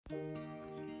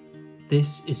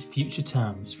This is Future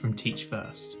Terms from Teach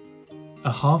First,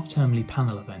 a half-termly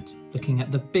panel event looking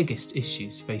at the biggest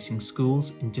issues facing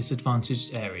schools in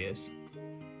disadvantaged areas.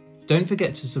 Don't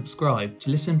forget to subscribe to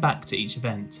listen back to each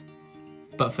event.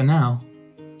 But for now,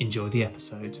 enjoy the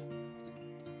episode.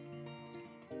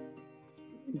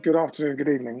 Good afternoon, good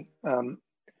evening. I'm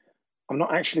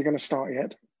not actually going to start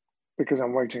yet because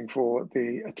I'm waiting for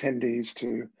the attendees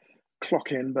to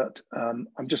clock in, but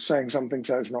I'm just saying something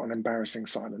so it's not an embarrassing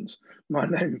silence. My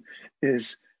name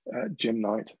is Jim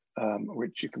Knight,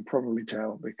 which you can probably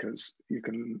tell because you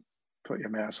can put your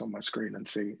mouse on my screen and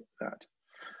see that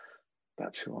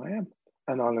that's who I am.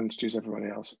 And I'll introduce everybody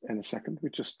else in a second.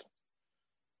 I'm just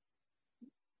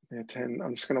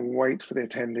going to wait for the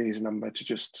attendees number to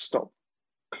just stop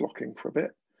clocking for a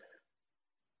bit.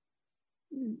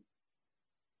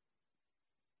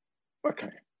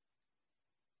 Okay.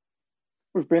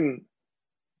 We've been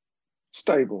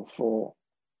stable for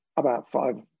about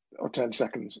 5 or 10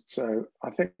 seconds, so I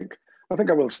think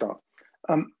I will start.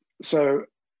 So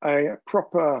a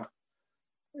proper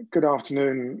good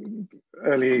afternoon,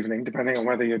 early evening, depending on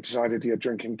whether you decided you're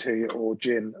drinking tea or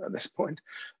gin at this point.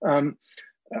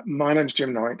 My name's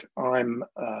Jim Knight. I'm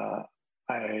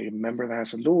a member of the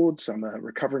House of Lords. I'm a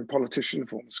recovering politician,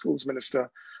 former schools minister.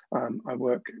 I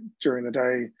work during the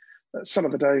day, some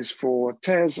of the days for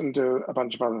TES, and do a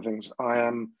bunch of other things. I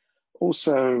am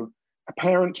also a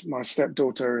parent. My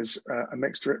stepdaughter is a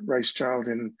mixed race child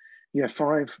in year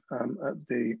 5 at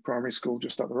the primary school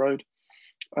just up the road.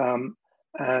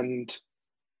 And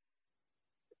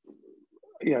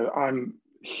you know, I'm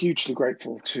hugely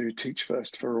grateful to Teach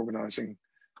First for organising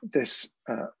this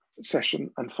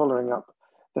session and following up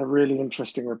the really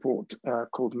interesting report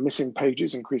called Missing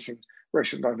Pages, Increasing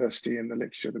Racial Diversity in the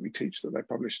Literature that we teach, that they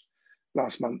published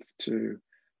last month, to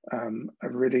a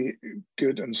really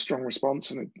good and strong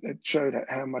response. And it showed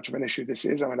how much of an issue this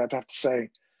is. I mean, I'd have to say,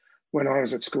 when I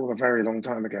was at school a very long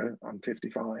time ago, I'm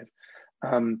 55,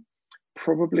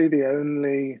 probably the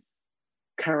only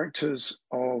characters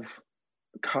of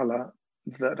colour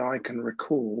that I can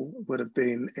recall would have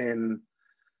been in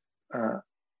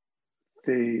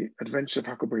The Adventures of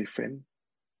Huckleberry Finn,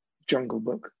 Jungle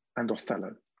Book, and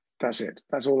Othello. That's it.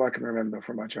 That's all I can remember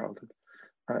from my childhood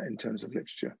in terms of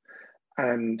literature.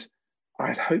 And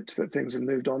I'd hoped that things had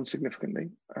moved on significantly.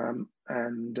 I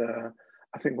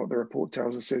think what the report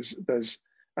tells us is there's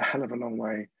a hell of a long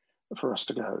way for us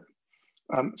to go.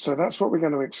 So that's what we're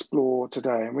going to explore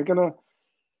today. And we're going to,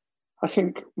 I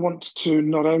think, want to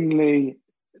not only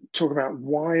talk about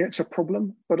why it's a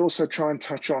problem, but also try and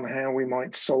touch on how we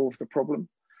might solve the problem.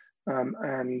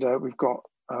 We've got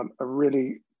a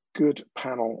really good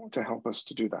panel to help us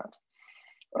to do that.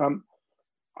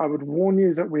 I would warn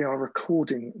you that we are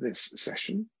recording this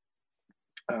session.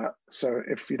 So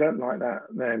if you don't like that,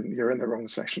 then you're in the wrong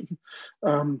session.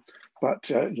 But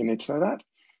you need to know that.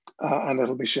 And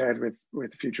it'll be shared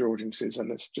with future audiences,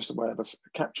 and it's just a way of us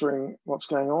capturing what's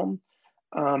going on.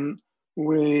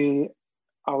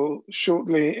 I'll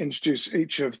shortly introduce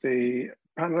each of the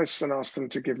panelists and ask them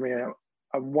to give me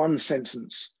a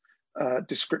one-sentence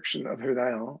description of who they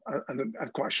are, and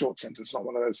quite a short sentence, not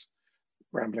one of those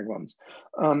rambling ones.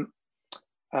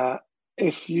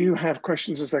 If you have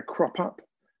questions as they crop up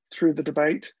through the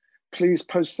debate, please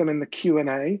post them in the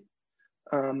Q&A.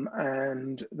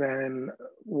 And then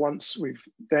once we've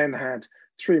then had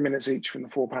 3 minutes each from the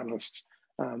 4 panelists,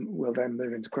 we'll then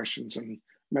move into questions and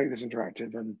make this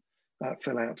interactive and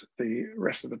fill out the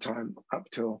rest of the time up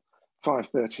till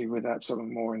 5:30 with that sort of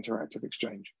more interactive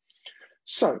exchange.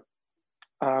 So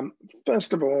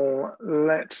first of all,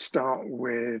 let's start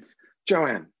with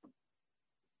Joanne.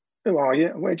 Who are you?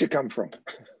 Where'd you come from?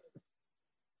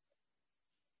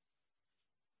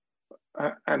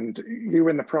 And you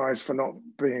win the prize for not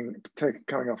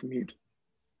coming off mute.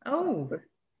 Oh,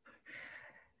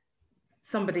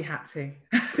 somebody had to.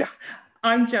 Yeah.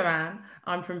 I'm Joanne.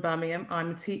 I'm from Birmingham.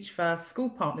 I'm a Teach First School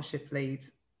Partnership Lead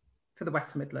for the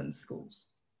West Midlands schools.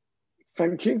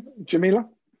 Thank you. Jamila?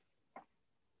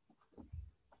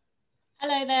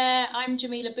 Hello there, I'm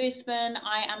Jamila Boothman.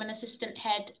 I am an assistant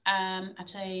head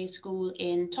at a school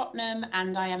in Tottenham,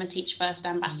 and I am a Teach First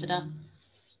ambassador.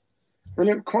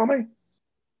 Brilliant. Kwame?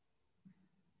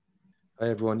 Hi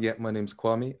everyone, yeah, my name's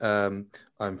Kwame.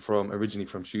 I'm originally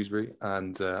from Shrewsbury,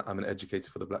 and I'm an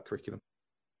educator for the Black Curriculum.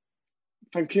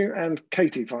 Thank you. And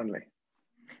Katie, finally.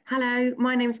 Hello,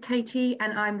 my name's Katie,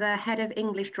 and I'm the head of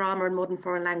English Drama and Modern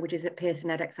Foreign Languages at Pearson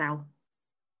EdXL.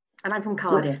 And I'm from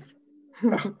Cardiff.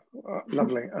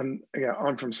 Lovely. And yeah,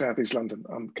 I'm from South East London.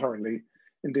 I'm currently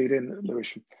indeed in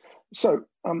Lewisham. So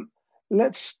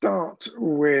let's start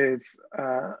with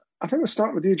I think we'll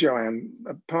start with you, Joanne,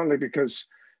 partly because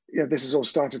this has all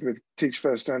started with Teach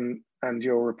First and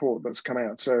your report that's come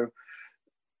out. So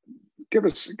give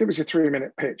us your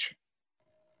 3-minute pitch.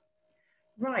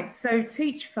 Right, so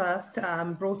Teach First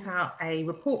brought out a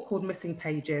report called Missing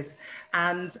Pages,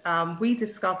 and we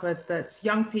discovered that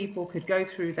young people could go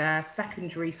through their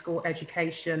secondary school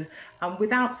education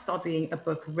without studying a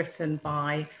book written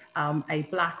by a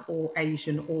Black or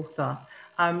Asian author.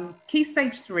 Key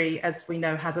Stage 3, as we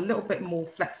know, has a little bit more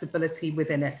flexibility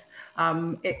within it.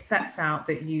 It sets out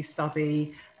that you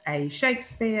study a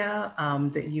Shakespeare,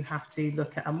 that you have to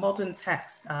look at a modern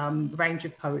text, range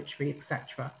of poetry,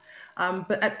 etc.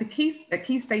 But at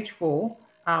Key Stage 4,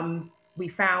 we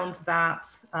found that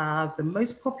the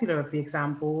most popular of the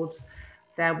exam boards,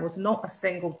 there was not a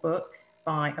single book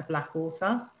by a Black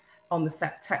author on the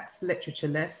set text literature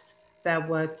list. There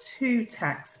were 2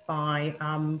 texts by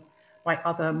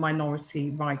other minority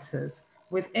writers.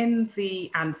 Within the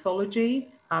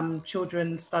anthology,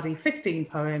 children study 15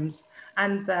 poems,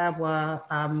 and there were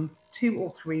 2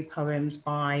 or 3 poems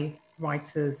by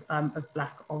writers of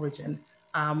Black origin.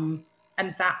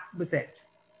 And that was it.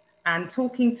 And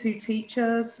talking to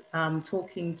teachers,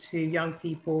 talking to young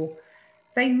people,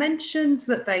 they mentioned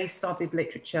that they studied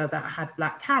literature that had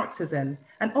Black characters in,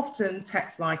 and often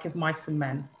texts like Of Mice and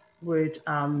Men would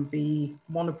be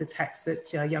one of the texts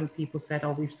that young people said,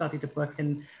 oh, we've studied a book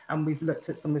and we've looked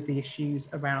at some of the issues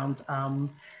around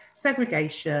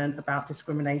segregation, about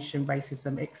discrimination,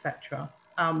 racism, etc.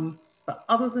 But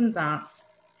other than that,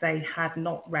 they had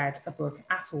not read a book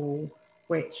at all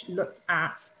which looked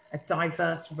at a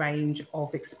diverse range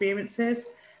of experiences.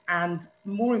 And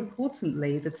more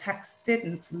importantly, the text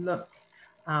didn't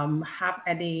have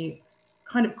any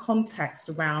kind of context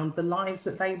around the lives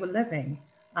that they were living.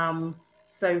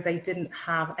 So they didn't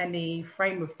have any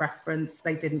frame of reference.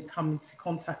 They didn't come into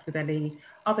contact with any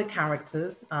other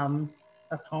characters,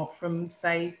 apart from,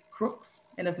 say, Crooks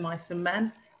in Of Mice and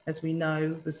Men. As we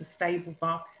know, was a stable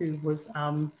buck who was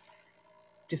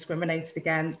discriminated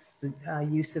against, the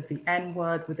use of the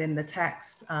N-word within the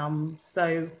text.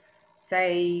 So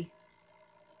they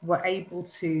were able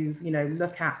to,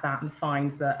 look at that and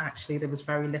find that actually there was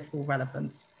very little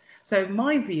relevance. So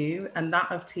my view, and that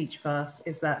of Teach First,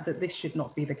 is that this should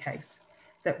not be the case,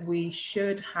 that we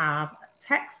should have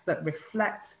texts that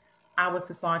reflect our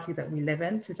society that we live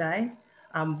in today.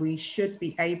 We should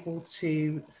be able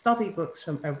to study books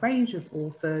from a range of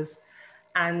authors,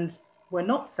 and we're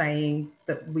not saying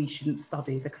that we shouldn't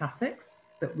study the classics,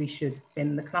 that we should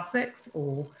bin the classics,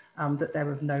 or that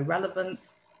they're of no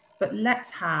relevance, but let's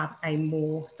have a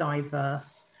more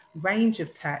diverse range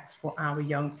of texts for our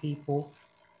young people,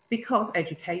 because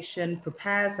education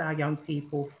prepares our young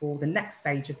people for the next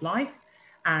stage of life.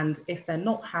 And if they're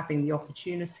not having the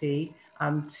opportunity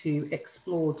to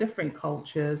explore different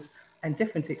cultures and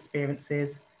different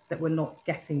experiences, that we're not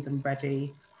getting them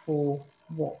ready for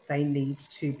what they need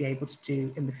to be able to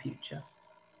do in the future.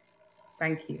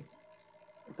 Thank you.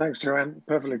 Thanks, Joanne.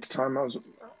 Perfectly to time. I was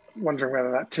wondering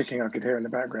whether that ticking I could hear in the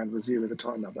background was you with the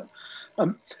timer. But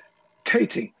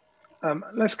Katie,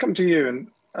 let's come to you,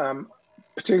 and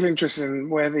particularly interested in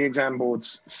where the exam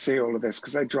boards see all of this,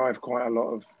 because they drive quite a lot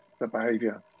of the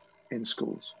behaviour in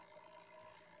schools.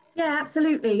 Yeah,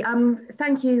 absolutely.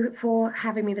 Thank you for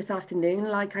having me this afternoon.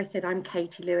 Like I said, I'm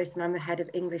Katie Lewis, and I'm the head of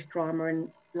English, Drama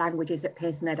and Languages at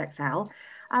Pearson Edexcel.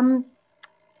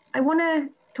 I want to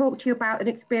talk to you about an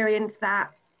experience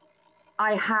that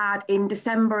I had in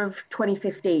December of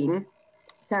 2015.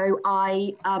 So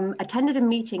I attended a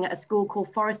meeting at a school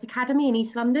called Forest Academy in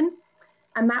East London.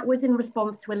 And that was in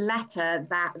response to a letter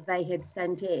that they had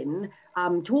sent in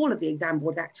to all of the exam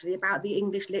boards, actually, about the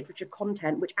English literature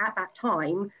content, which at that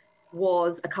time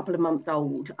was a couple of months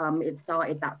old. It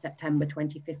started that September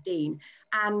 2015.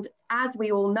 And as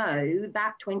we all know,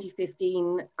 that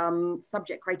 2015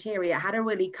 subject criteria had a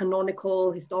really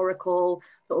canonical, historical,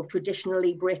 sort of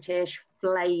traditionally British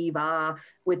flavour,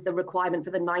 with the requirement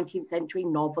for the 19th century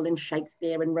novel and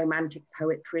Shakespeare and romantic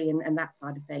poetry and that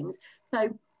side of things.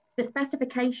 So the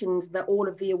specifications that all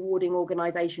of the awarding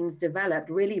organisations developed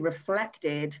really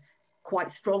reflected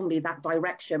quite strongly that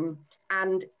direction.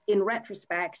 And in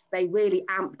retrospect, they really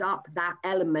amped up that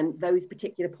element, those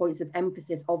particular points of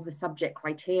emphasis of the subject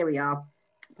criteria,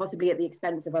 possibly at the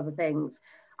expense of other things.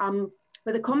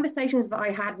 But the conversations that I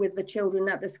had with the children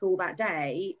at the school that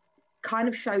day kind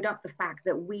of showed up the fact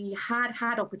that we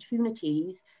had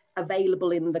opportunities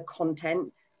available in the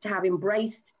content to have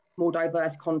embraced more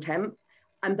diverse content,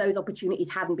 and those opportunities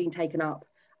hadn't been taken up.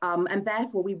 And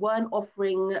therefore, we weren't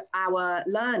offering our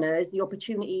learners the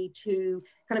opportunity to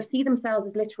kind of see themselves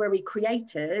as literary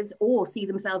creators or see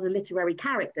themselves as literary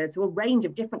characters, so a range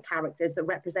of different characters that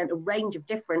represent a range of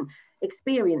different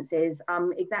experiences,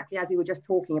 exactly as we were just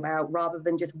talking about, rather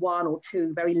than just one or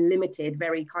two very limited,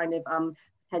 very kind of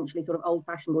potentially sort of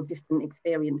old-fashioned or distant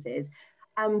experiences.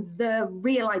 And the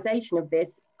realization of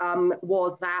this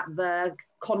was that the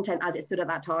content as it stood at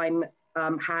that time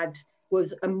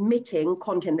was omitting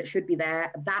content that should be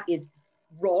there. That is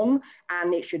wrong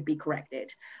and it should be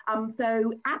corrected.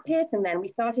 So at Pearson then, we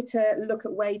started to look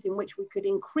at ways in which we could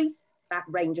increase that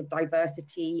range of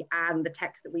diversity and the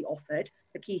text that we offered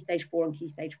for Key Stage 4 and Key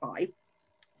Stage 5.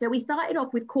 So we started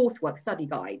off with coursework study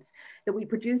guides that we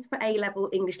produced for A-level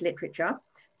English literature.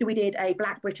 So we did a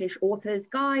Black British authors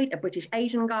guide, a British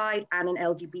Asian guide, and an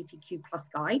LGBTQ+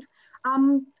 guide.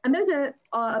 And those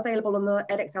are available on the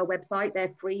Edexcel website.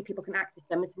 They're free, people can access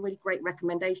them. There's some really great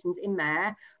recommendations in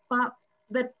there. But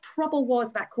the trouble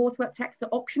was that coursework texts are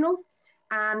optional,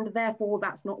 and therefore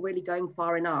that's not really going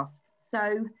far enough.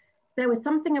 So there was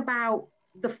something about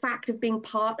the fact of being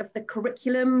part of the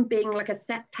curriculum, being like a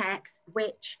set text,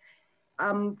 which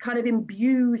kind of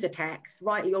imbues a text,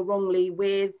 rightly or wrongly,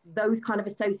 with those kind of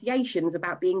associations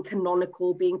about being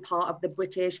canonical, being part of the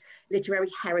British literary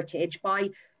heritage, by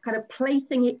kind of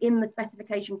placing it in the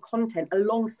specification content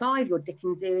alongside your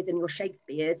Dickenses and your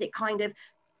Shakespeares. It kind of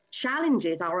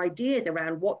challenges our ideas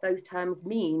around what those terms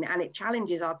mean, and it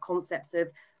challenges our concepts of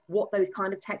what those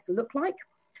kind of texts look like.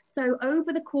 So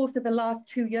over the course of the last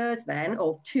 2 years then,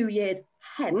 or 2 years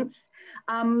hence,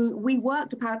 we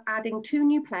worked about adding 2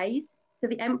 new plays. So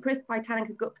The Empress by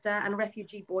Tanika Gupta and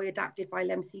Refugee Boy, adapted by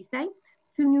Lem Sise.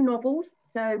 2 new novels,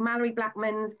 so Mallory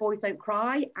Blackman's Boys Don't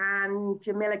Cry and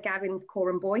Jamila Gavin's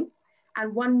Coram Boy,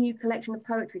 and 1 new collection of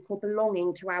poetry called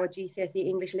Belonging to our GCSE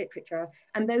English Literature.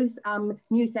 And those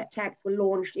new set texts were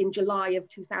launched in July of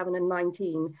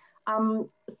 2019.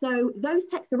 So those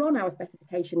texts are on our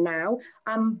specification now,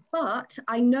 but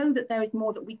I know that there is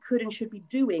more that we could and should be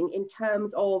doing in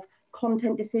terms of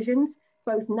content decisions,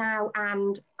 both now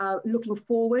and looking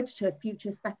forward to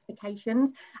future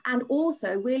specifications, and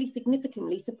also really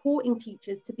significantly supporting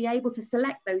teachers to be able to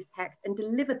select those texts and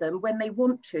deliver them when they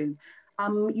want to.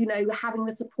 You know, having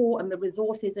the support and the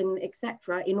resources and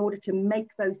etc. in order to make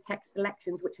those text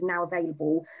selections which are now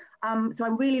available. So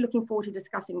I'm really looking forward to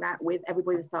discussing that with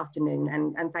everybody this afternoon,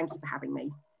 and thank you for having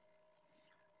me.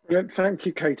 Brilliant. Thank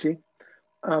you, Katie.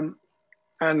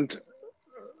 And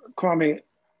Kwame,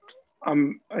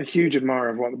 I'm a huge admirer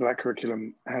of what the Black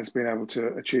Curriculum has been able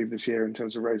to achieve this year in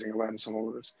terms of raising awareness on all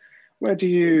of this. Where do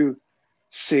you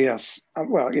see us?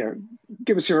 Well, you know,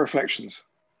 give us your reflections.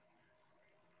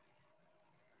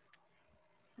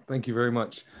 Thank you very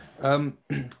much.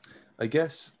 I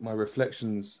guess my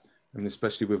reflections, and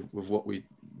especially with what we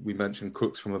mentioned,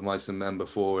 crooks from of mice and men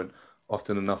before, and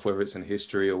often enough, whether it's in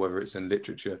history or whether it's in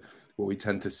literature, what we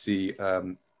tend to see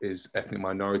is ethnic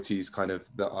minorities kind of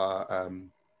that are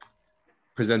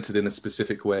presented in a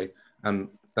specific way. And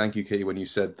thank you, Katie, when you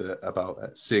said that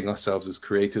about seeing ourselves as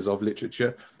creators of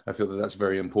literature. I feel that that's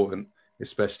very important,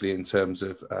 especially in terms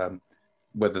of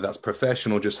whether that's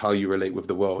professional, just how you relate with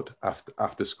the world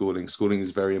after schooling. Schooling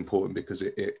is very important because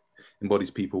it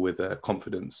embodies people with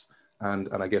confidence and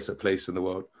I guess a place in the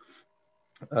world.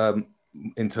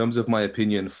 In terms of my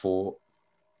opinion for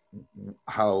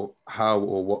how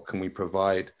or what can we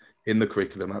provide in the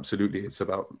curriculum, absolutely, it's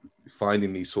about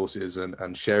finding these sources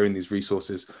and sharing these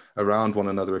resources around one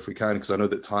another if we can, because I know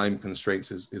that time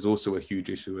constraints is also a huge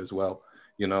issue as well.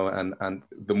 You know, and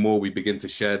the more we begin to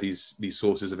share these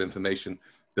sources of information,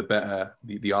 the better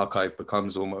the archive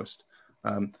becomes almost.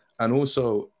 And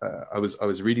also, I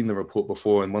was reading the report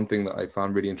before, and one thing that I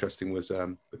found really interesting was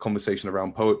the conversation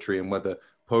around poetry and whether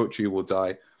poetry will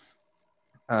die.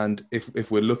 And if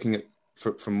we're looking at,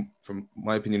 from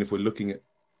my opinion, if we're looking at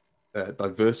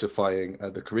diversifying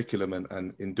the curriculum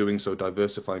and in doing so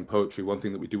diversifying poetry, one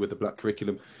thing that we do with the Black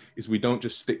Curriculum is we don't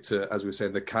just stick to, as we were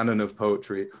saying, the canon of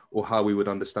poetry or how we would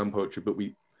understand poetry, but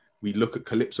we look at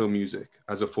calypso music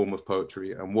as a form of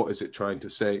poetry and what is it trying to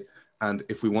say. And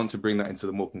if we want to bring that into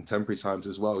the more contemporary times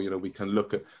as well, you know, we can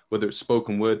look at whether it's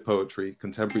spoken word poetry,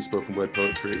 contemporary spoken word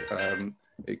poetry,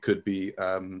 it could be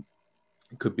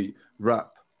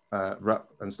rap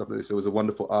and stuff like this. There was a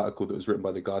wonderful article that was written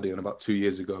by The Guardian about 2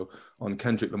 years ago on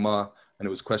Kendrick Lamar, and it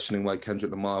was questioning why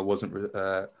Kendrick Lamar wasn't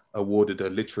awarded a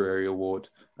literary award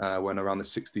when around the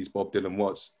 60s Bob Dylan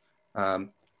was. And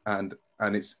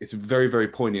it's very, very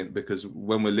poignant, because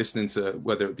when we're listening to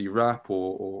whether it be rap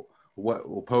or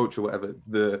poetry or whatever,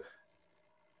 the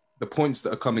points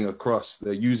that are coming across,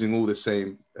 they're using all the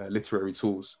same literary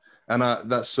tools. And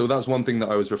that's one thing that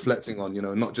I was reflecting on, you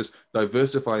know, not just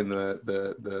diversifying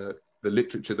the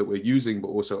literature that we're using, but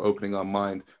also opening our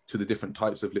mind to the different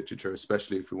types of literature,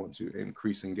 especially if we want to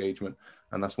increase engagement.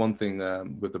 And that's one thing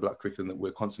with the Black curriculum that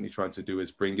we're constantly trying to do,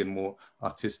 is bring in more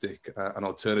artistic and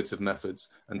alternative methods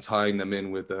and tying them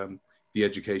in with the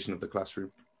education of the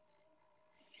classroom.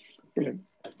 Brilliant.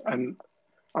 And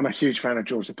I'm a huge fan of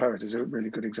George the Poet. Is a really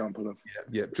good example of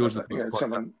George the Poet,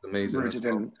 someone amazing, rooted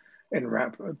in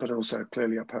rap, but also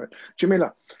clearly a poet.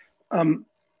 Jamila,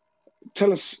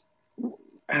 tell us,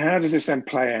 how does this then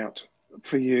play out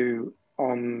for you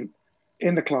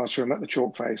in the classroom at the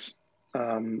chalk face,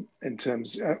 in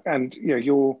terms, and you know,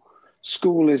 your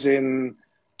school is in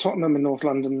Tottenham in North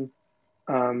London,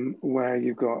 where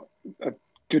you've got a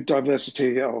good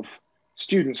diversity of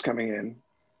students coming in,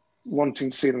 wanting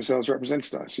to see themselves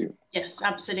represented, I assume. Yes,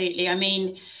 absolutely. I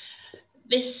mean,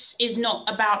 this is not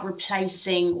about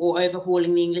replacing or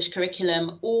overhauling the English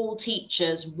curriculum. All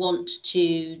teachers want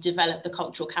to develop the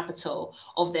cultural capital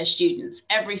of their students.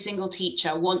 Every single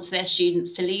teacher wants their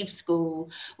students to leave school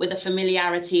with a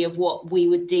familiarity of what we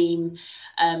would deem,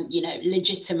 you know,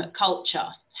 legitimate culture.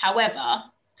 However,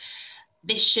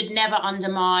 this should never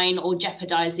undermine or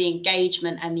jeopardize the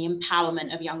engagement and the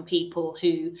empowerment of young people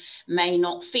who may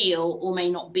not feel or may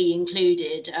not be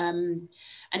included.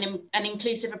 An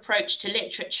inclusive approach to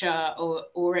literature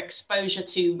or exposure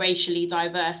to racially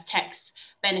diverse texts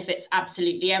benefits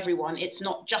absolutely everyone. It's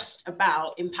not just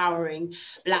about empowering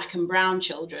Black and brown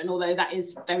children, although that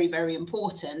is very, very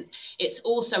important. It's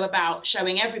also about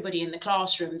showing everybody in the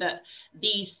classroom that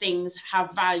these things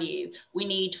have value. We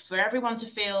need for everyone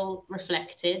to feel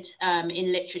reflected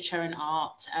in literature and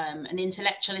art, and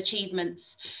intellectual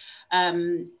achievements.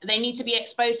 They need to be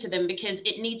exposed to them, because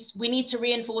we need to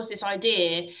reinforce this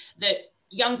idea that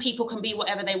young people can be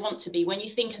whatever they want to be. When you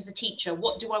think as a teacher,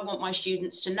 what do I want my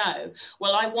students to know?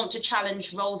 Well, I want to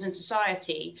challenge roles in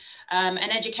society, and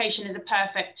education is a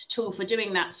perfect tool for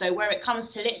doing that. So where it comes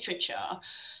to literature,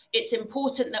 it's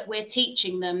important that we're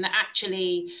teaching them that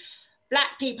actually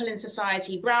Black people in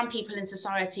society, brown people in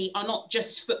society are not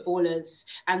just footballers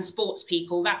and sports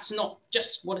people. That's not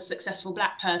just what a successful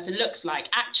Black person looks like.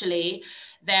 Actually,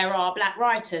 there are Black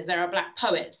writers, there are Black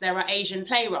poets, there are Asian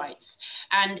playwrights.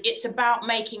 And it's about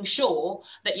making sure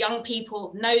that young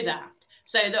people know that,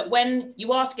 so that when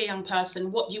you ask a young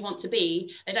person, what do you want to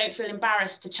be? They don't feel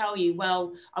embarrassed to tell you,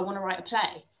 well, I want to write a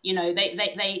play. You know,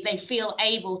 they feel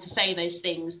able to say those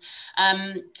things.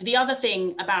 The other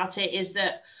thing about it is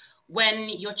that when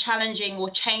you're challenging or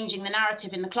changing the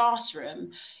narrative in the classroom,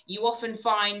 you often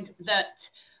find that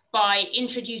by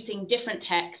introducing different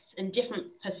texts and different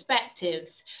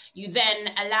perspectives, you then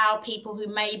allow people who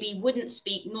maybe wouldn't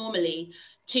speak normally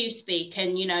to speak.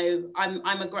 And, you know,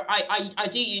 I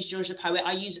do use George the Poet.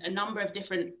 I use a number of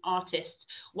different artists.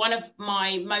 One of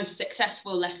my most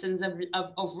successful lessons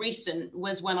of recent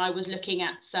was when I was looking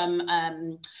at some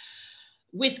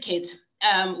WizKid,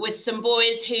 with some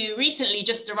boys who recently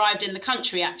just arrived in the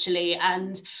country, actually,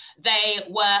 and they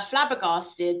were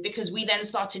flabbergasted because we then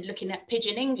started looking at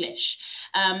Pidgin English.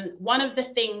 One of the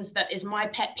things that is my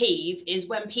pet peeve is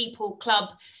when people club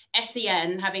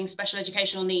SEN, having special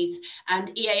educational needs,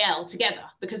 and EAL together,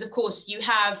 because of course you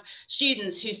have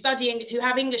students who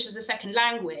have English as a second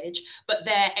language, but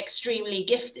they're extremely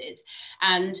gifted.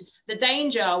 And the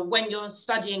danger when you're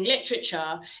studying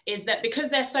literature is that because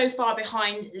they're so far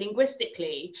behind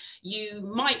linguistically, you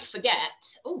might forget,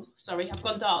 oh, sorry, I've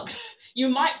gone dark. You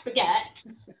might forget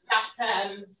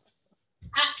that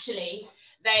actually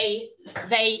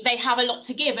they have a lot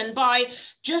to give. And by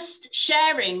just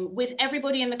sharing with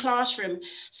everybody in the classroom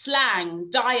slang,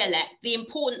 dialect, the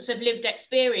importance of lived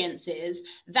experiences,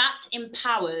 that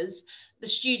empowers the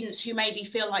students who maybe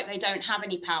feel like they don't have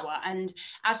any power. And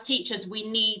as teachers, we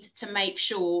need to make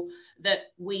sure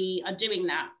that we are doing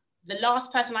that. The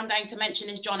last person I'm going to mention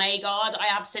is John Agard. I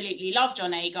absolutely love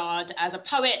John Agard as a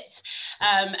poet.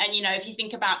 And, you know, if you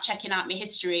think about checking out my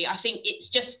history, I think it's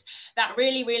just that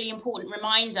really, really important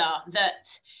reminder that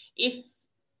if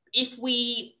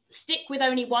we stick with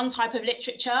only one type of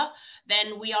literature,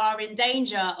 then we are in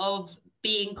danger of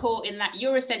being caught in that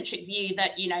Eurocentric view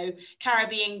that, you know,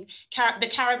 the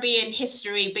Caribbean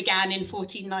history began in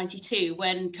 1492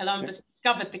 when Columbus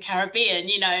discovered the Caribbean,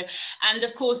 you know, and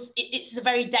of course it's a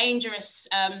very dangerous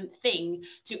thing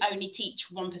to only teach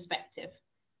one perspective.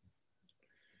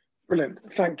 Brilliant,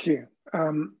 thank you.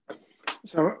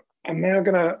 So I'm now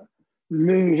going to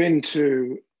move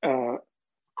into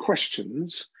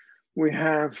questions. We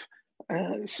have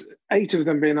 8 of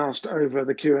them being asked over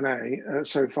the Q&A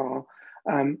so far.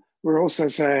 We're also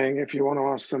saying if you want to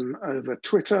ask them over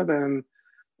Twitter, then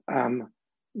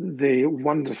the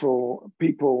wonderful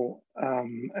people,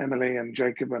 Emily and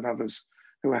Jacob and others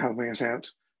who are helping us out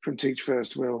from Teach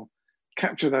First will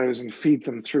capture those and feed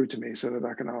them through to me so that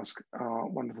I can ask our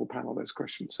wonderful panel those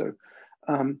questions. So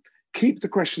keep the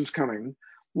questions coming.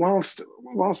 Whilst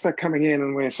they're coming in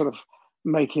and we're sort of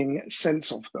making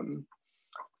sense of them,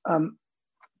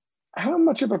 how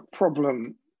much of a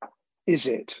problem is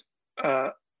it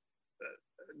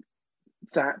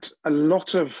that a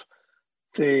lot of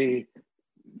the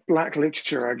Black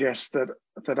literature, I guess,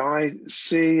 that I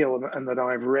see and that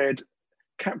I've read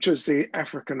captures the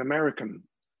African American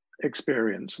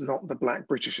experience, not the Black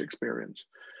British experience?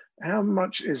 How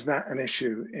much is that an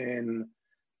issue in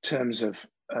terms of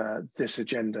this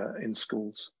agenda in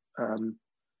schools? Kwame,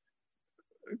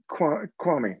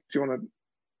 do you want to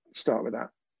start with that?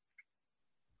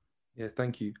 Yeah,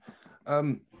 thank you.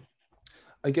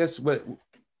 I guess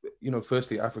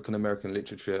firstly, African American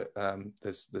literature,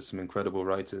 there's some incredible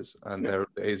writers, and there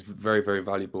is very, very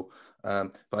valuable.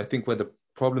 But I think where the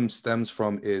problem stems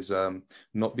from is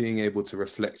not being able to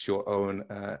reflect your own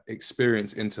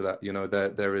experience into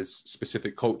that. There is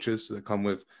specific cultures that come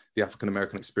with the African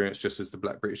American experience, just as the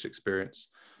Black British experience.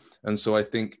 And so I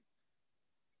think,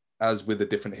 as with a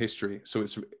different history, so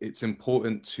it's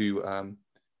important to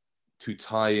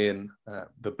tie in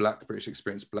the Black British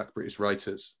experience, Black British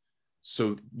writers,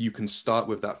 so you can start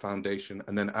with that foundation,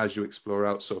 and then as you explore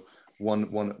out. So one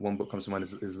book comes to mind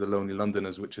is The Lonely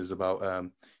Londoners, which is about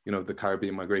the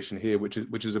Caribbean migration here, which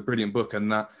is a brilliant book,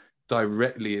 and that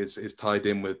directly is tied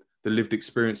in with the lived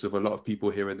experience of a lot of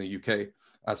people here in the UK,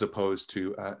 as opposed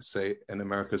to say in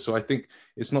America. So I think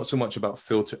it's not so much about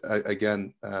filter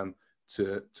again.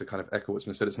 To kind of echo what's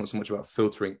been said, it's not so much about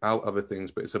filtering out other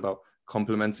things, but it's about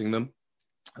complementing them.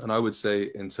 And I would say,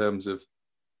 in terms of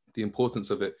the importance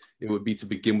of it, it would be to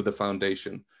begin with a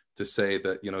foundation, to say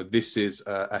that, this is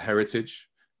a heritage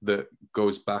that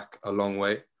goes back a long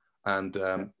way, and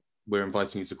we're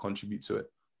inviting you to contribute to it.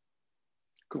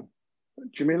 Cool.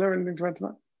 Jamila, anything to add to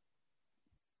that?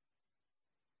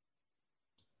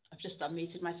 I've just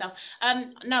unmuted myself.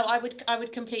 No, I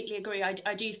would completely agree.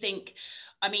 I do think,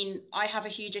 I have a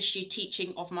huge issue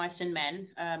teaching of mice and men.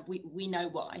 We know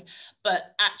why,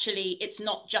 but actually it's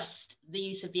not just the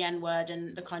use of the N-word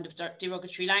and the kind of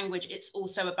derogatory language. It's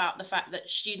also about the fact that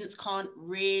students can't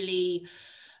really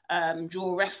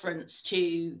draw reference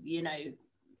to,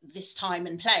 this time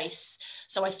and place.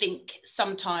 So I think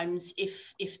sometimes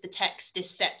if the text is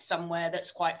set somewhere that's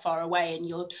quite far away, and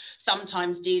you're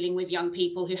sometimes dealing with young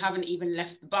people who haven't even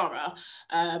left the borough,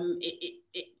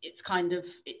 it's kind of,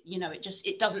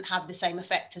 it doesn't have the same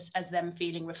effect as them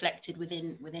feeling reflected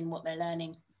within what they're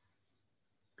learning.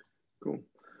 Cool.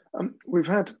 We've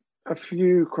had a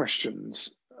few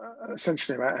questions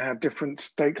essentially about how different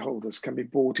stakeholders can be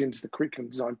brought into the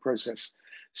curriculum design process: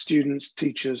 students,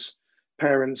 teachers,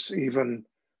 parents, even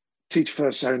Teach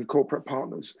First's own corporate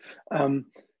partners. What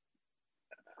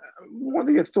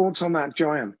are your thoughts on that,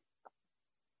 Joanne?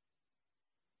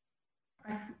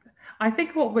 I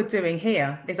think what we're doing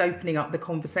here is opening up the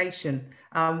conversation.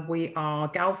 We are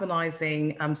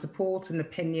galvanizing support and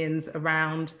opinions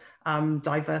around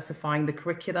diversifying the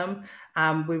curriculum.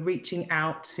 We're reaching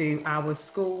out to our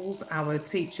schools, our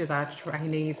teachers, our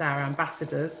trainees, our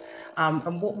ambassadors.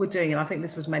 And what we're doing, and I think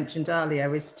this was mentioned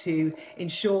earlier, is to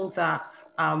ensure that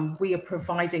we are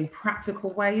providing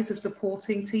practical ways of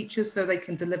supporting teachers so they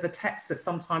can deliver texts that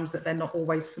sometimes that they're not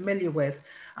always familiar with.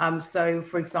 So,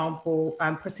 for example,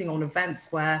 putting on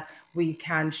events where we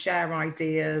can share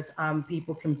ideas,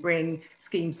 people can bring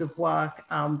schemes of work,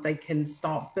 they can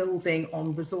start building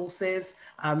on resources,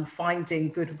 finding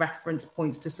good reference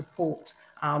points to support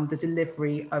the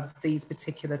delivery of these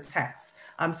particular texts.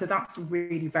 So that's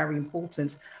really very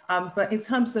important. But in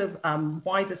terms of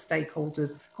wider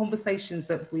stakeholders, conversations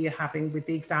that we are having with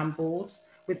the exam boards,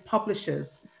 with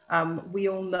publishers, we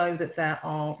all know that there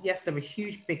are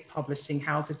huge big publishing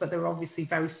houses, but there are obviously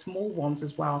very small ones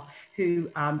as well who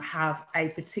have a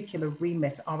particular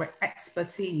remit, are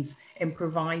expertise in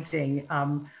providing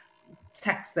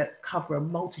texts that cover a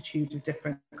multitude of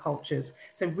different cultures.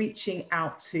 So reaching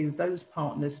out to those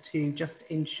partners to just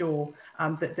ensure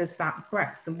that there's that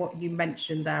breadth. And what you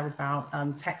mentioned there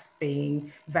about text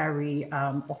being very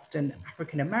often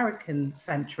African-American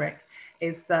centric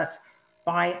is that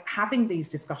by having these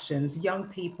discussions, young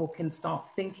people can start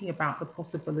thinking about the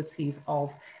possibilities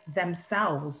of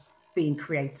themselves being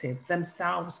creative,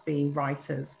 themselves being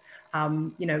writers.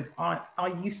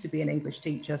 I used to be an English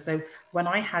teacher. So when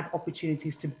I had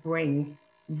opportunities to bring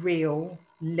real,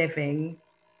 living,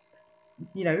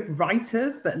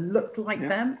 writers that looked like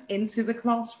them into the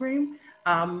classroom,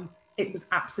 it was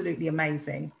absolutely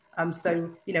amazing. So,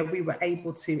 you know, we were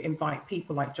able to invite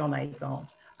people like John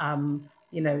Agard,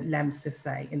 you know, Lem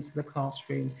Sisse into the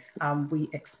classroom. We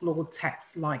explored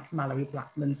texts like Mallory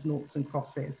Blackman's Noughts and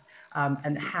Crosses,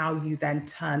 and how you then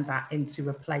turn that into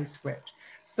a play script,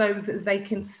 so that they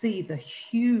can see the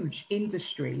huge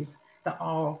industries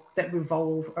that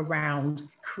revolve around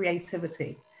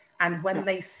creativity. And when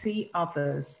they see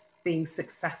others being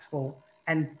successful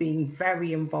and being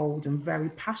very involved and very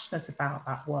passionate about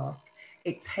that work,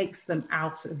 it takes them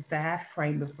out of their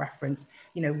frame of reference,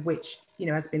 you know, which, you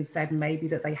know, has been said maybe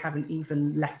that they haven't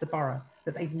even left the borough,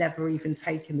 that they've never even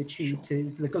taken the tube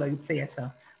to the Globe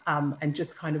Theatre, and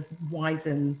just kind of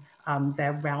widen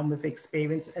their realm of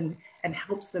experience and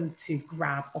helps them to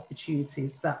grab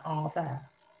opportunities that are there.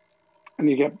 And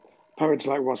you get poets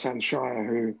like Wasan Shire,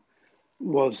 who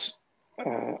was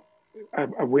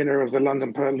a winner of the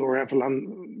London Poet Laureate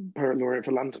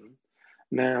for London,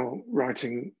 now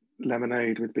writing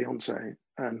Lemonade with Beyonce,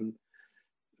 and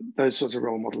those sorts of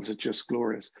role models are just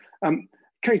glorious.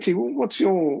 Katie, what's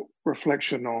your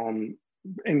reflection on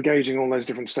engaging all those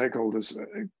different stakeholders?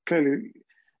 Clearly,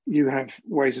 you have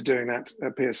ways of doing that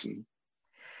at Pearson.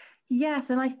 Yes,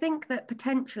 and I think that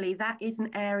potentially that is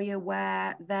an area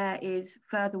where there is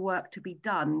further work to be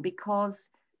done, because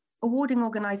awarding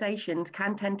organisations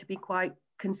can tend to be quite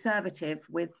conservative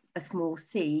with a small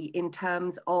c in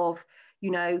terms of, you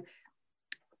know,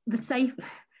 the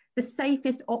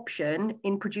safest option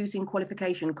in producing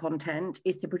qualification content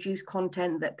is to produce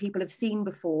content that people have seen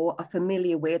before, are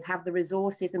familiar with, have the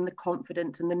resources and the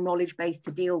confidence and the knowledge base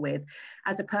to deal with.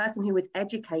 As a person who was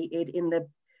educated in the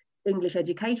English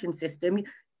education system,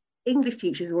 English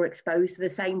teachers were exposed to the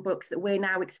same books that we're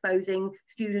now exposing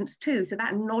students to. So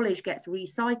that knowledge gets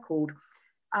recycled.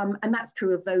 And that's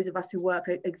true of those of us who work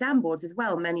at exam boards as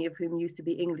well, many of whom used to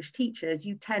be English teachers.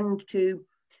 You tend to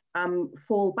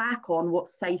fall back on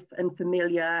what's safe and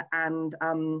familiar, and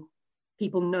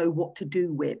people know what to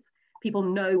do with. People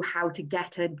know how to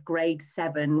get a grade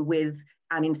 7 with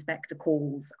an Inspector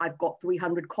Calls. I've got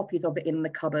 300 copies of it in the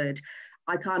cupboard.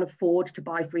 I can't afford to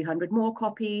buy 300 more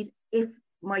copies. If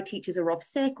my teachers are off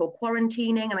sick or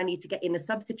quarantining and I need to get in a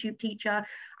substitute teacher,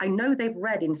 I know they've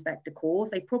read Inspector Calls,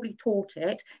 they probably taught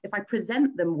it. If I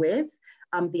present them with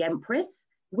The Empress,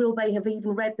 will they have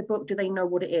even read the book? Do they know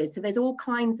what it is? So there's all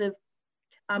kinds of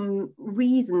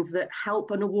reasons that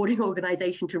help an awarding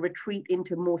organisation to retreat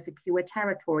into more secure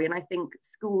territory. And I think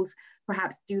schools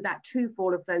perhaps do that too for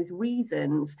all of those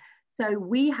reasons. So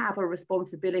we have a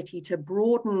responsibility to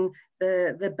broaden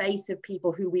the base of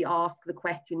people who we ask the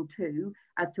question to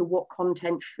as to what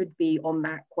content should be on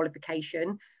that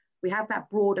qualification. We have that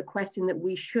broader question that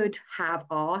we should have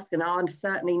asked and are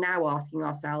certainly now asking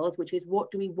ourselves, which is,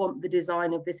 what do we want the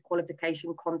design of this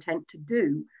qualification content to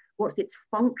do? What's its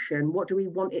function? What do we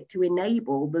want it to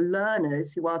enable the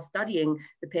learners who are studying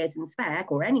the Pearson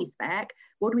spec or any spec?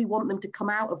 What do we want them to come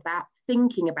out of that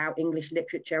thinking about English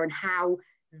literature and how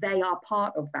they are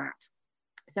part of that?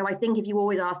 So I think if you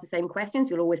always ask the same questions,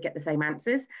 you'll always get the same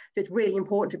answers. So it's really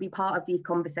important to be part of these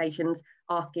conversations,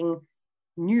 asking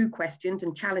new questions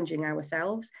and challenging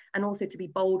ourselves, and also to be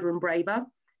bolder and braver,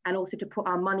 and also to put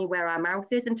our money where our mouth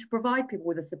is and to provide people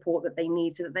with the support that they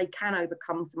need so that they can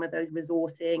overcome some of those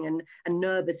resourcing and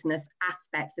nervousness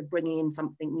aspects of bringing in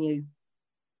something new.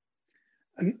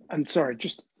 And sorry,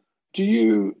 just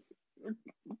there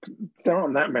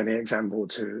aren't that many exam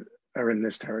boards who are in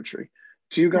this territory.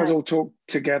 Do you guys all talk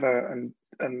together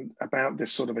and about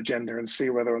this sort of agenda and see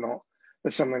whether or not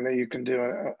there's something that you can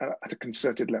do at a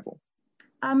concerted level?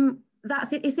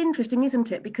 That's it. It's interesting,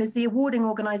 isn't it? Because the awarding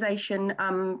organisation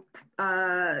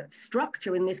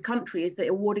structure in this country is that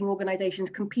awarding organisations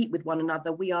compete with one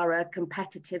another. We are a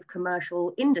competitive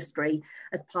commercial industry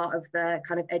as part of the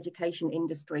kind of education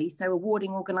industry. So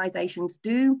awarding organisations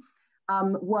do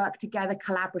work together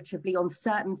collaboratively on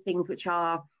certain things which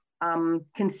are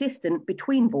consistent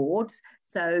between boards.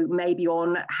 So maybe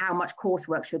on how much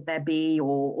coursework should there be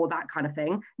or that kind of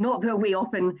thing. Not that we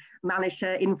often manage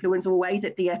to influence always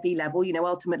at DFE level, you know,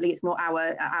 ultimately it's not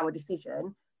our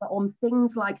decision, but on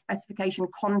things like specification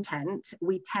content,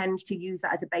 we tend to use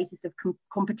that as a basis of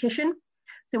competition.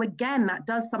 So again, that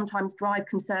does sometimes drive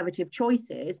conservative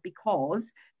choices,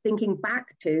 because thinking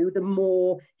back to the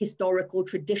more historical,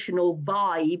 traditional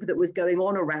vibe that was going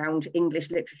on around English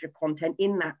literature content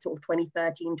in that sort of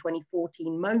 2013,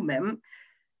 2014 moment,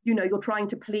 you know, you're trying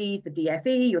to please the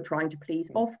DFE, you're trying to please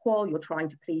Ofqual, you're trying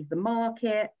to please the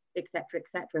market, et cetera,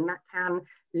 and that can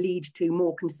lead to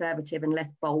more conservative and less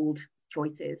bold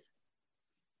choices.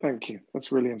 Thank you.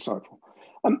 That's really insightful.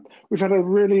 We've had a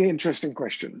really interesting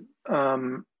question,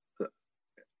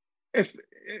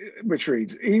 which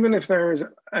reads, even if there is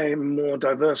a more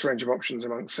diverse range of options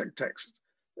amongst texts,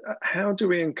 how do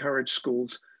we encourage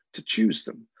schools to choose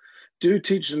them? Do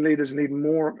teachers and leaders need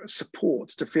more support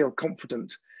to feel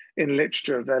confident in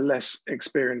literature they're less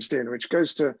experienced in, which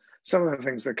goes to some of the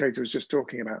things that Katie was just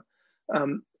talking about.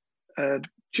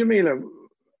 Jamila,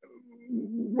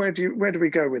 where do we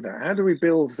go with that? How do we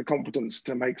build the confidence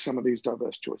to make some of these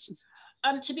diverse choices?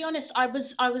 To be honest, I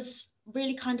was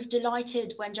really kind of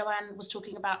delighted when Joanne was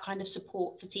talking about kind of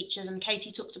support for teachers, and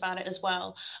Katie talked about it as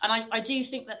well. And I do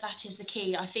think that is the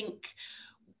key. I think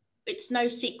it's no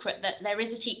secret that there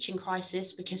is a teaching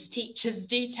crisis, because teachers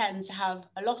do tend to have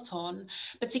a lot on,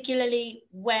 particularly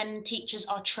when teachers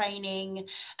are training.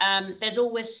 There's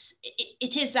always,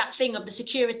 it is that thing of the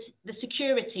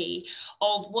security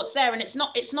of what's there. And it's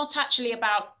not actually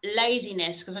about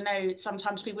laziness, because I know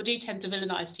sometimes people do tend to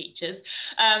villainize teachers,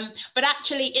 but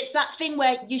actually it's that thing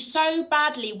where you so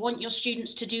badly want your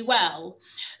students to do well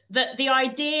that the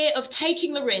idea of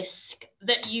taking the risk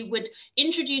that you would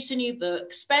introduce a new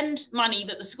book, spend money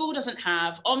that the school doesn't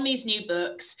have on these new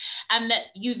books, and that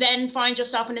you then find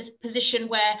yourself in a position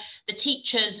where the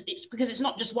teachers, it's because it's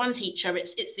not just one teacher,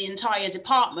 it's the entire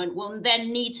department, will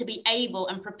then need to be able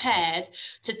and prepared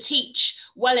to teach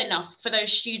well enough for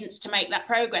those students to make that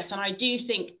progress. And I do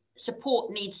think support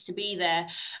needs to be there.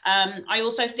 I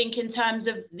also think in terms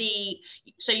of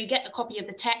so you get a copy of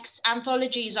the text.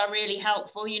 Anthologies are really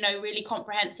helpful, really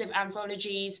comprehensive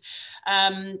anthologies.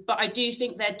 But I do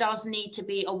think there does need to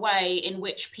be a way in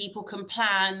which people can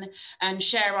plan and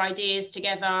share ideas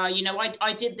together.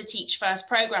 I did the Teach First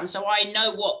program, so I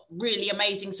know what really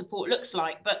amazing support looks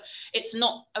like, but it's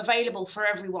not available for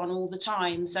everyone all the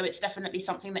time. So it's definitely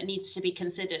something that needs to be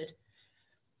considered.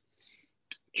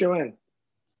 Joanne,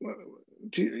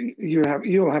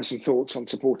 you'll have some thoughts on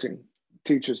supporting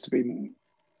teachers to be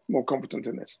more competent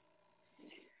in this?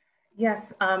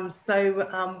 Yes,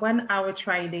 so when our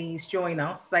trainees join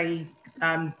us, they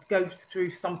go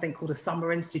through something called a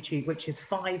Summer Institute, which is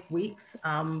 5 weeks.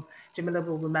 Jamila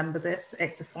will remember this.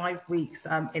 It's a 5 weeks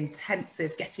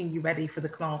intensive getting you ready for the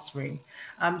classroom.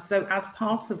 So as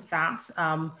part of that,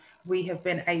 we have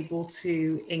been able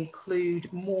to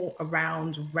include more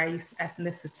around race,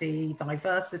 ethnicity,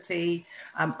 diversity,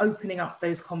 opening up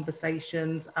those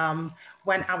conversations.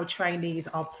 When our trainees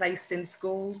are placed in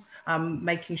schools,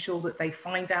 making sure that they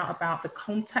find out about the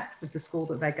context of the school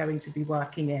that they're going to be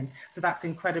working in. So that's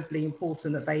incredibly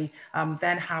important, that they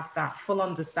then have that full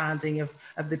understanding of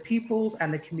the pupils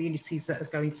and the communities that are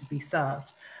going to be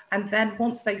served. And then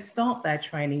once they start their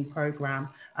training program,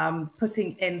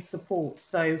 putting in support.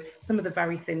 So some of the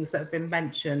very things that have been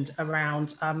mentioned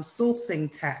around sourcing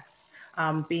texts,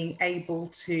 being able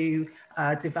to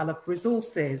develop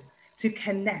resources, to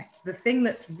connect. The thing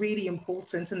that's really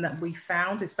important and that we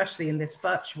found, especially in this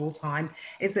virtual time,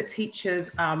 is that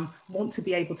teachers want to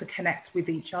be able to connect with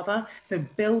each other. So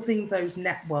building those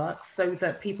networks so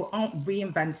that people aren't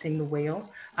reinventing the wheel.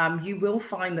 You will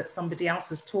find that somebody else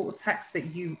has taught a text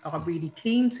that you are really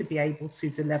keen to be able to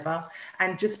deliver,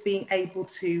 and just being able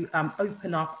to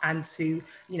open up and to,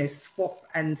 swap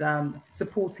and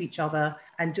support each other,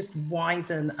 and just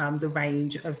widen the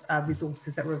range of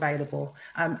resources that are available.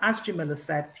 As Jamila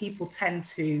said, people tend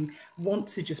to want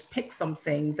to just pick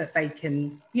something that they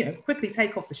can, quickly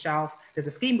take off the shelf. There's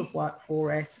a scheme of work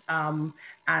for it.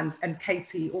 And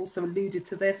Katie also alluded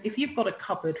to this. If you've got a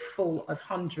cupboard full of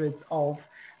hundreds of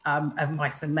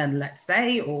Mice and Men, let's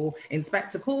say, or in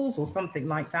spectacles or something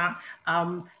like that,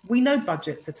 we know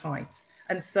budgets are tight.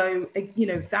 And so,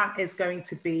 that is going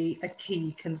to be a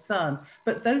key concern.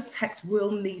 But those texts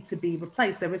will need to be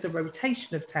replaced. There is a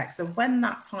rotation of texts. And when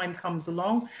that time comes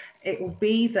along, it will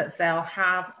be that they'll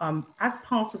have, as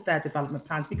part of their development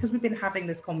plans, because we've been having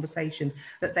this conversation,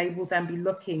 that they will then be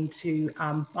looking to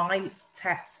buy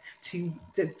texts to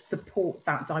support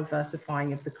that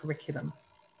diversifying of the curriculum.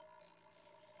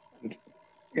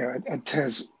 And, at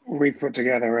TES, we put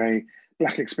together a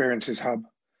Black Experiences Hub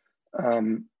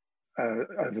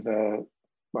over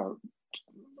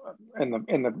in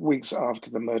the weeks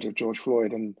after the murder of George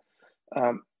Floyd, and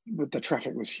the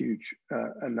traffic was huge,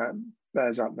 and that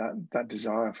bears up that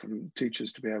desire from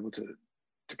teachers to be able to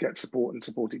get support and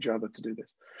support each other to do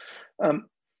this.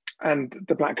 And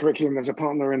the Black Curriculum is a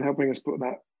partner in helping us put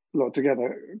that lot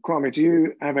together. Kwame, do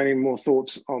you have any more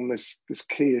thoughts on this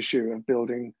key issue of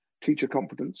building teacher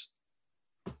confidence?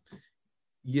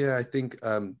 Yeah, I think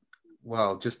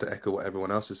well, just to echo what everyone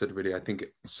else has said, really, I think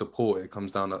support, it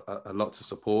comes down a lot to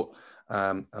support.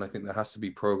 And I think there has to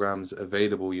be programs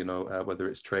available, whether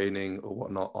it's training or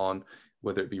whatnot, on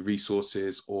whether it be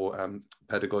resources or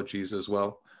pedagogies as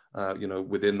well. you know,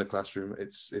 within the classroom.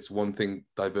 It's one thing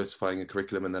diversifying a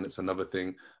curriculum, and then it's another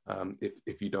thing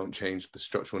if you don't change the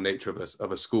structural nature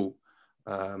of a school.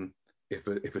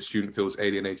 If a student feels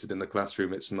alienated in the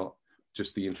classroom, it's not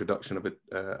just the introduction of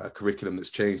a curriculum that's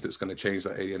changed that's going to change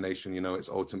that alienation. You know, it's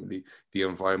ultimately the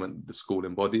environment the school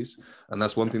embodies. And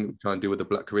that's one thing that we try and do with the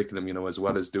Black curriculum, you know, as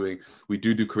well as we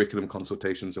do curriculum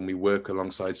consultations, and we work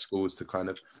alongside schools to kind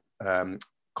of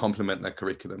complement their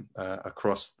curriculum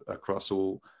across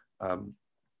all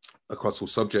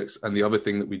subjects. And the other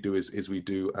thing that we do is we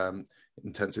do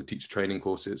intensive teacher training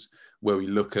courses where we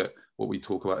look at what we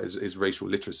talk about is racial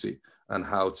literacy, and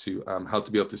how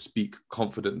to be able to speak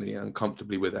confidently and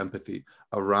comfortably with empathy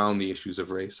around the issues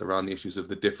of race, around the issues of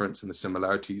the difference and the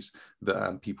similarities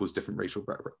that people's different racial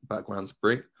backgrounds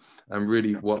bring. And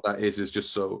really what that is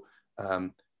just so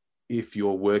if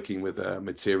you're working with a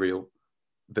material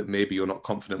that maybe you're not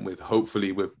confident with,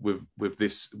 hopefully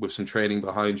with some training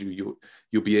behind you,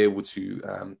 you'll be able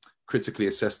to critically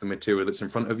assess the material that's in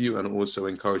front of you, and also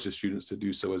encourage the students to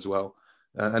do so as well.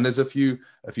 And there's a few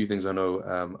things I know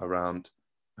around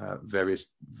various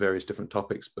different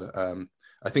topics, but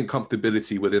I think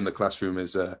comfortability within the classroom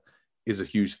is a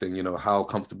huge thing. You know, how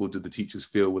comfortable do the teachers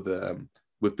feel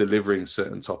with delivering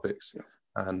certain topics,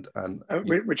 and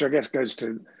which I guess goes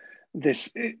to this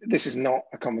is not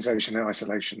a conversation in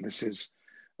isolation. This is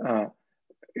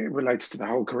it relates to the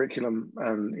whole curriculum,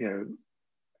 and you know,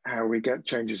 how we get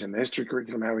changes in the history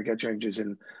curriculum, how we get changes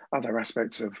in other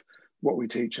aspects of what we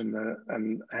teach,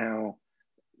 and how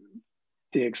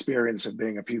the experience of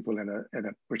being a pupil in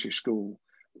a British school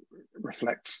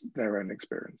reflects their own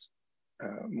experience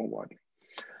more widely.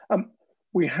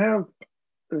 We have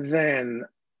then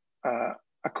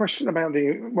a question about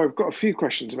we've got a few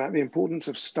questions about the importance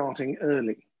of starting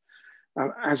early.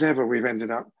 As ever, we've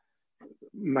ended up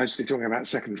mostly talking about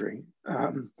secondary,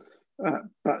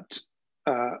 but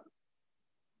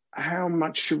how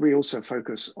much should we also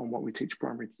focus on what we teach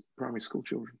primary school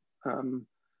children?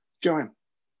 Joanne?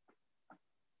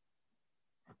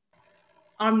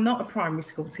 I'm not a primary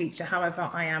school teacher, however,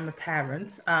 I am a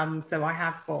parent. So I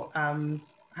have got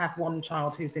have one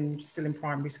child who's still in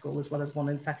primary school, as well as one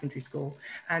in secondary school.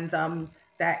 And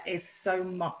there is so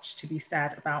much to be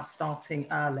said about starting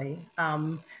early.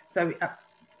 So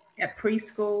at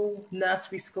preschool,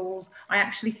 nursery schools, I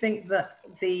actually think that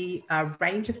the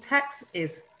range of texts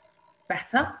is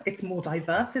better. It's more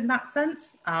diverse in that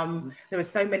sense. There are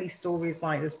so many stories,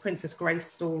 like there's Princess Grace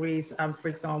stories, for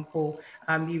example.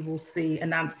 You will see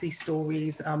Anansi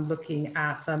stories looking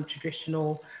at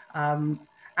traditional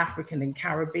African and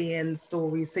Caribbean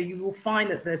stories. So you will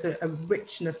find that there's a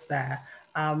richness there.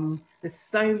 There's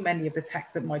so many of the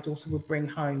texts that my daughter would bring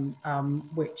home,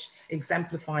 which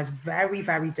exemplifies very,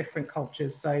 very different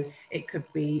cultures. So it could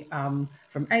be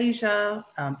from Asia,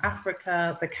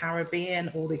 Africa, the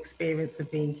Caribbean, or the experience of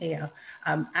being here.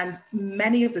 And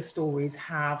many of the stories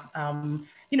have,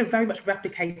 very much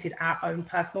replicated our own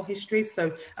personal histories.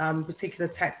 So particular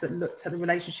texts that looked at the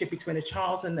relationship between a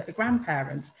child and a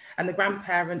grandparent, and the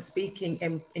grandparent speaking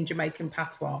in Jamaican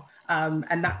patois,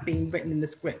 and that being written in the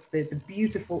script, the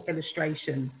beautiful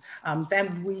illustrations,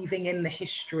 them weaving in the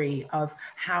history of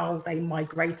how they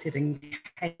migrated and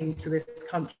came to this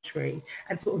country,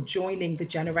 and sort of joining the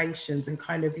generations and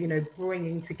kind of,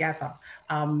 bringing together,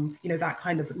 that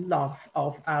kind of love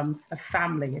of a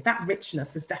family. That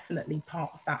richness is definitely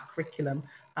part of that curriculum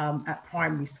at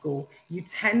primary school. You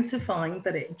tend to find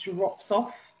that it drops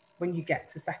off when you get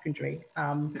to secondary,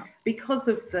 because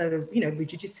of the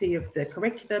rigidity of the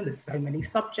curriculum. There's so many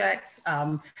subjects,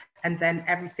 and then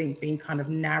everything being kind of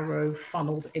narrow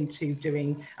funneled into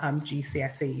doing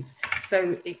GCSEs.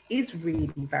 So it is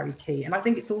really very key. And I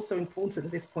think it's also important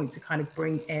at this point to kind of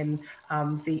bring in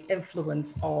the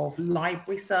influence of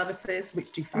library services,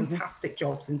 which do fantastic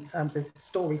jobs in terms of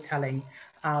storytelling,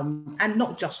 and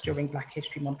not just during Black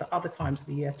History Month, but other times of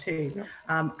the year too.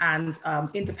 And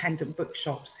independent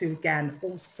bookshops, who again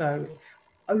also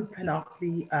open up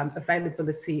the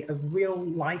availability of real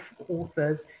life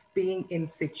authors being in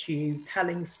situ,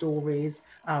 telling stories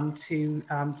to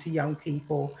young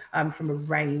people from a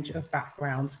range of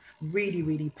backgrounds. Really,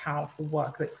 really powerful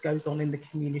work that goes on in the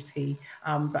community.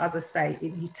 But as I say,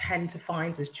 you tend to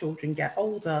find as children get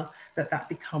older that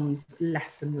becomes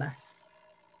less and less.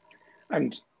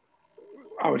 And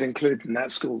I would include in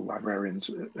that school librarians,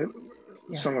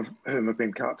 some of whom have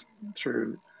been cut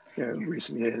through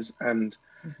recent years, and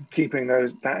keeping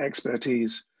that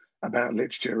expertise about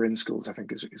literature in schools, I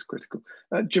think, is critical.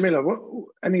 Jamila,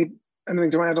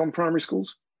 anything to add on primary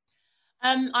schools?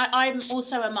 I'm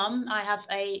also a mum. I have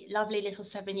a lovely little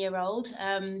 7-year-old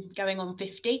going on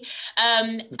 50.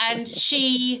 And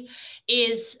she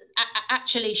is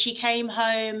actually, she came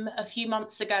home a few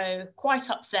months ago quite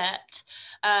upset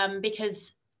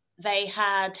because they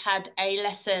had a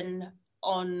lesson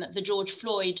on the George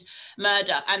Floyd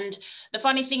murder. And the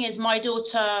funny thing is, my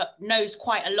daughter knows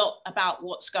quite a lot about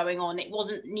what's going on. It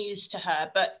wasn't news to her,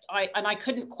 but I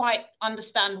couldn't quite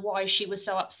understand why she was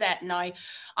so upset. And I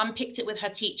unpicked it with her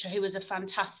teacher, who was a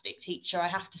fantastic teacher, I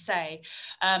have to say.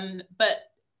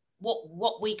 But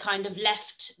what we kind of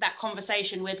left that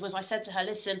conversation with was, I said to her,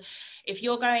 listen, if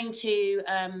you're going to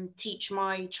teach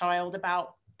my child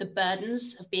about the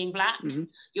burdens of being Black,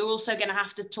 you're also going to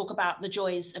have to talk about the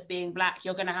joys of being Black.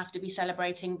 You're going to have to be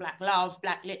celebrating Black love,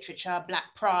 Black literature, Black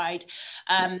pride.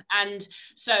 And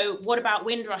so what about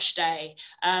Windrush Day?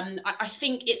 I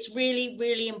think it's really,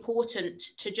 really important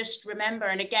to just remember,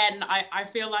 and again, I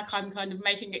feel like I'm kind of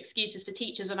making excuses for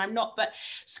teachers, and I'm not, but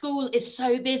school is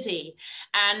so busy.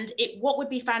 And what would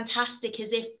be fantastic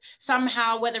is if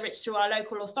somehow, whether it's through our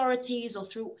local authorities or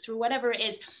through whatever it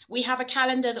is, we have a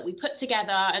calendar that we put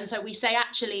together. And so we say,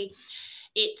 actually,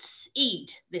 it's Eid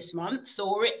this month,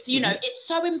 or it's, you know, it's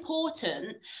so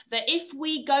important that if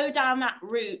we go down that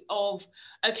route of,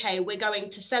 okay, we're going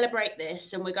to celebrate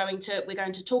this and we're going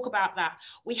to talk about that,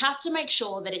 we have to make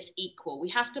sure that it's equal. We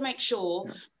have to make sure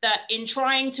that in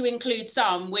trying to include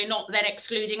some, we're not then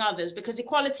excluding others, because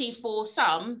equality for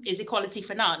some is equality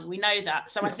for none. We know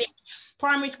that. So I think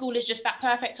primary school is just that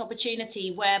perfect opportunity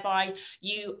whereby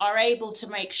you are able to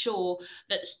make sure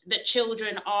that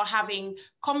children are having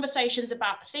conversations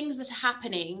about things that are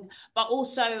happening, but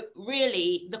also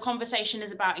really the conversation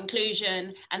is about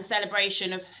inclusion and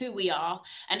celebration of who we are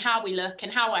and how we look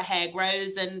and how our hair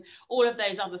grows and all of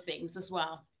those other things as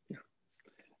well.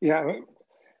 Yeah,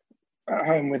 at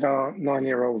home with our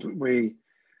 9-year-old, we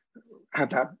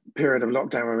had that period of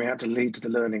lockdown where we had to lead to the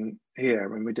learning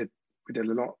here, and we did a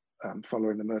lot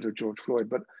following the murder of George Floyd.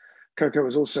 But Coco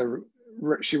was also,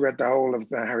 she read the whole of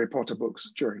the Harry Potter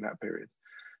books during that period.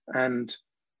 And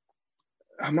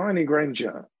Hermione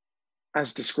Granger,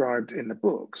 as described in the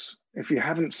books, if you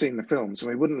haven't seen the films,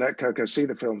 and we wouldn't let Coco see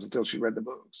the films until she read the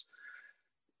books,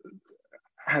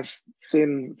 has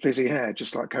thin, fizzy hair,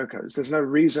 just like Coco's. There's no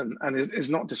reason, and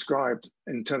is not described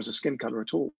in terms of skin color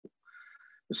at all.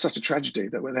 It's such a tragedy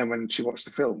that then when she watched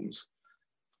the films,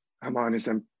 Hermione is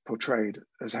then portrayed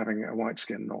as having a white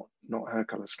skin, not her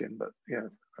color skin. But yeah,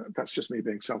 that's just me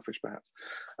being selfish, perhaps.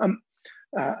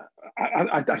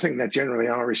 I think there generally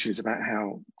are issues about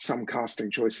how some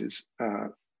casting choices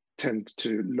tend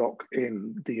to lock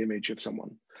in the image of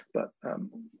someone, but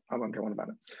I won't go on about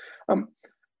it.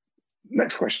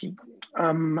 Next question,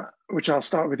 which I'll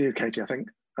start with you, Katie, I think.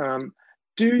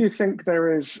 Do you think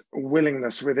there is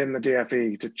willingness within the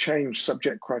DFE to change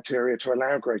subject criteria to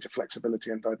allow greater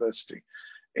flexibility and diversity?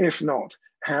 If not,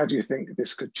 how do you think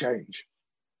this could change?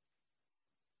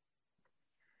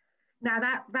 Now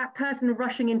that person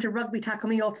rushing into rugby tackle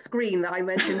me off screen that I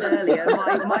mentioned earlier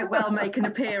might well make an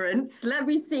appearance. Let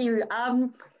me see.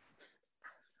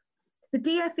 The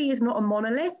DFE is not a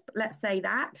monolith, let's say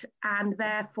that, and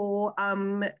therefore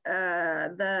the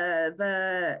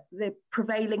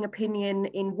prevailing opinion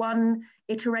in one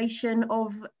iteration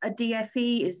of a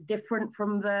DFE is different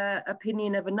from the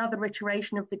opinion of another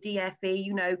iteration of the DFE.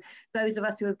 You know, those of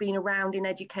us who have been around in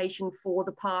education for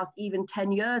the past even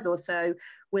 10 years or so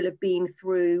will have been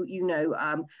through, you know,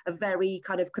 a very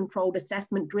kind of controlled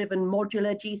assessment driven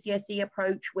modular GCSE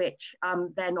approach, which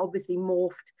then obviously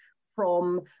morphed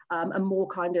from a more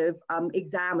kind of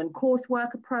exam and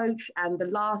coursework approach. And the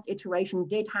last iteration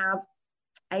did have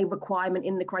a requirement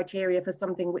in the criteria for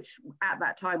something which at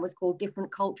that time was called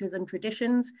different cultures and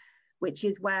traditions, which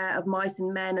is where Of Mice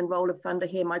and Men and Roll of Thunder,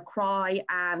 Hear My Cry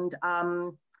and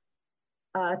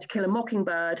To Kill a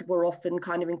Mockingbird were often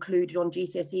kind of included on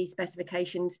GCSE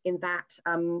specifications in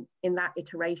that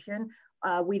iteration.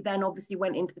 We then obviously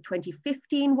went into the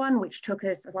 2015 one, which took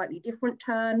us a slightly different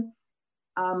turn.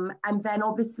 And then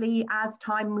obviously as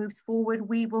time moves forward,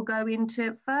 we will go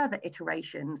into further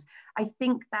iterations. I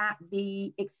think that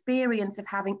the experience of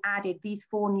having added these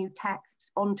 4 new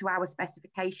texts onto our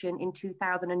specification in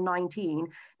 2019,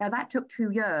 now that took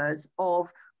 2 years of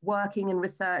working and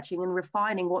researching and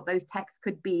refining what those texts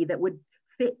could be that would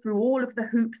fit through all of the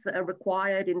hoops that are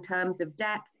required in terms of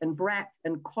depth and breadth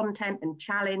and content and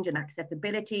challenge and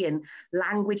accessibility and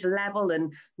language level,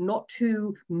 and not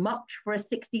too much for a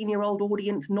 16-year-old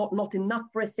audience, not enough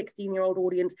for a 16-year-old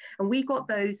audience. And we got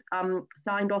those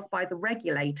signed off by the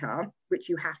regulator, which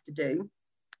you have to do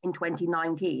in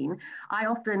 2019. I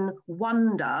often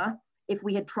wonder if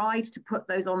we had tried to put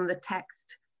those on the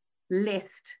text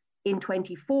list in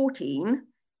 2014,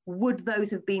 would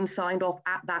those have been signed off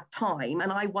at that time?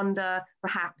 And I wonder,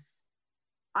 perhaps,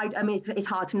 I mean, it's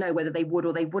hard to know whether they would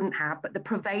or they wouldn't have, but the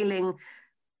prevailing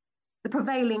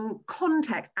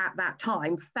context at that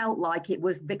time felt like it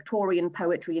was Victorian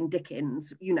poetry and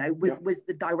Dickens, you know, was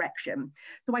the direction.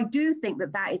 So I do think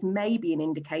that that is maybe an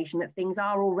indication that things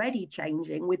are already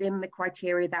changing within the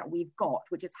criteria that we've got,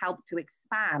 which has helped to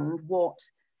expand what,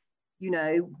 you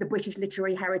know, the British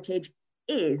literary heritage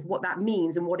is, what that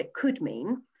means and what it could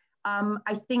mean.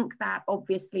 I think that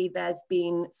obviously there's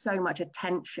been so much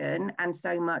attention and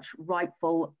so much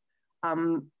rightful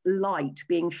light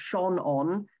being shone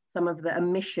on some of the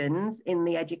omissions in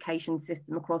the education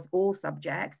system across all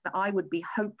subjects, that I would be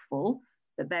hopeful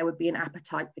that there would be an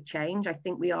appetite for change. I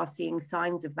think we are seeing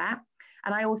signs of that.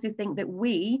 And I also think that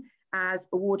we, as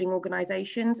awarding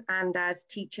organisations and as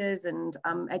teachers and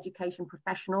education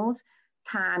professionals,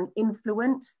 can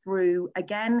influence through,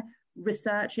 again,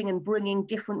 researching and bringing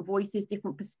different voices,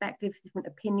 different perspectives, different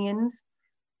opinions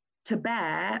to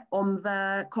bear on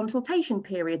the consultation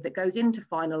period that goes into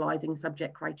finalising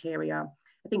subject criteria.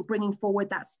 I think bringing forward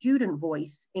that student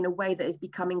voice in a way that has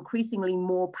become increasingly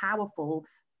more powerful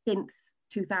since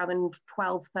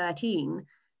 2012-13,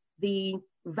 the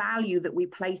value that we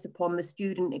place upon the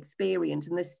student experience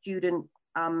and the student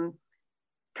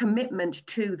commitment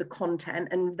to the content,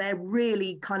 and they're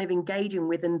really kind of engaging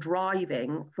with and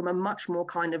driving from a much more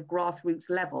kind of grassroots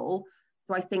level.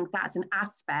 So I think that's an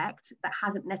aspect that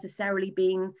hasn't necessarily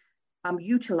been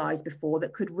utilised before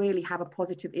that could really have a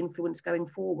positive influence going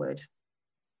forward.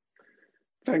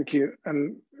 Thank you.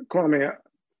 And Kwame,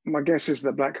 my guess is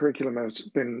that Black Curriculum has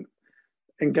been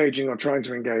engaging or trying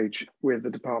to engage with the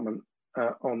department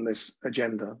on this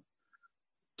agenda.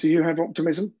 Do you have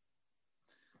optimism?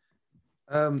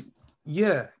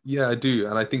 Yeah, I do,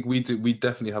 and I think we do. We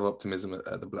definitely have optimism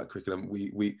at the Black Curriculum.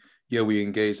 We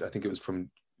engaged. I think it was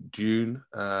from June,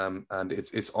 and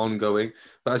it's ongoing.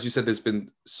 But as you said, there's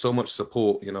been so much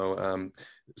support. You know,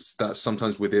 that's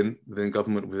sometimes within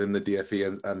government, within the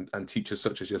DFE, and teachers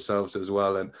such as yourselves as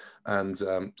well, and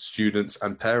students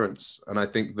and parents. And I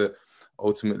think that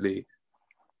ultimately,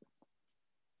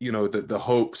 you know, the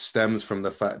hope stems from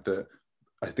the fact that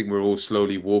I think we're all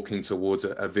slowly walking towards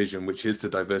a vision, which is to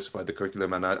diversify the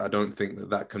curriculum. And I don't think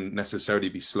that can necessarily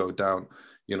be slowed down.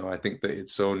 You know, I think that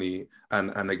it's only,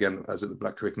 and again, as at the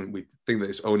Black Curriculum, we think that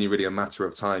it's only really a matter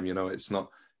of time. You know, it's only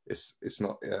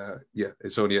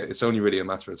really a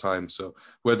matter of time. So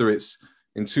whether it's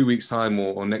in 2 weeks' time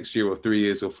or next year or 3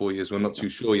 years or 4 years, we're not too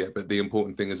sure yet. But the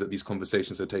important thing is that these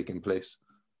conversations are taking place.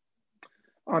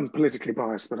 I'm politically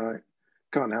biased, but I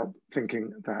can't help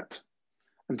thinking that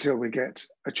until we get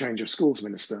a change of schools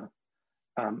minister,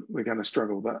 we're going to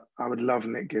struggle. But I would love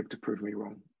Nick Gibb to prove me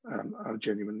wrong. I would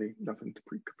genuinely love him to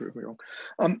prove me wrong.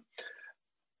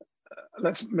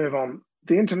 Let's move on.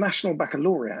 The International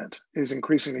Baccalaureate is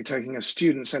increasingly taking a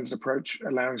student-centered approach,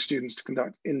 allowing students to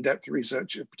conduct in-depth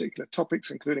research of particular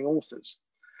topics, including authors.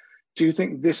 Do you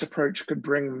think this approach could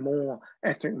bring more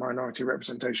ethnic minority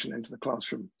representation into the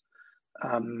classroom?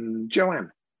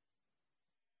 Joanne?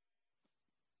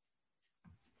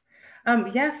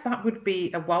 Yes, that would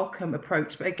be a welcome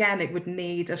approach, but again, it would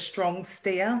need a strong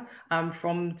steer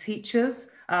from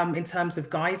teachers in terms of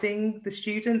guiding the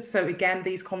students. So again,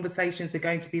 these conversations are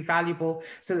going to be valuable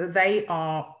so that they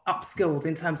are upskilled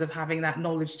in terms of having that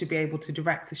knowledge to be able to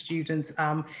direct the students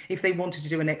if they wanted to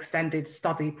do an extended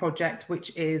study project,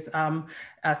 which is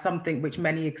something which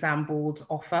many exam boards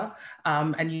offer.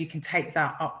 And you can take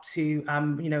that up to,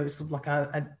 you know, sort of like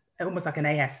almost like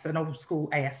an old school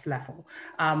AS level,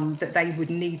 that they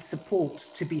would need support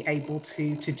to be able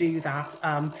to do that.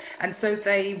 And so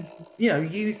they, you know,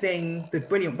 using the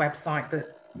brilliant website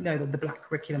that, you know, the Black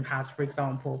Curriculum has, for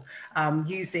example,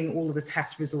 using all of the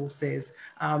test resources,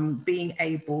 being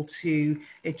able to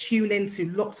tune into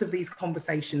lots of these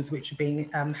conversations which are being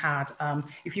had.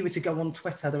 If you were to go on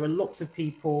Twitter, there are lots of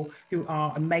people who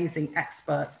are amazing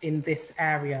experts in this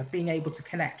area, being able to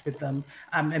connect with them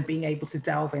and being able to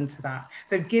delve into that.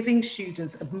 So giving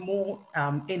students more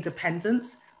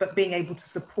independence, but being able to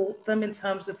support them in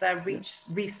terms of their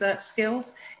research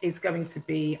skills is going to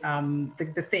be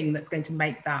the thing that's going to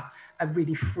make that a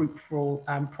really fruitful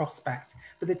prospect.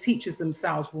 But the teachers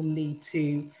themselves will need to,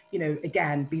 you know,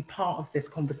 again, be part of this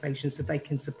conversation so they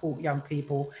can support young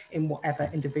people in whatever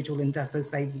individual endeavours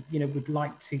they, you know, would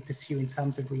like to pursue in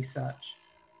terms of research.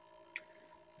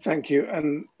 Thank you.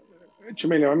 And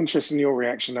Jameela, I'm interested in your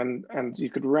reaction, and you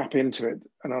could wrap into it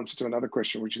an answer to another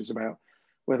question, which is about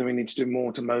whether we need to do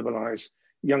more to mobilise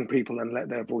young people and let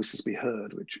their voices be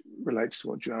heard, which relates to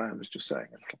what Joanne was just saying.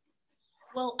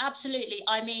 Well, absolutely.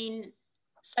 I mean,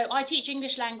 so I teach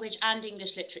English language and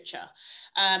English literature.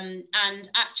 And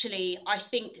actually, I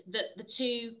think that the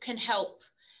two can help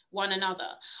one another.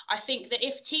 I think that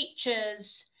if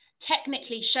teachers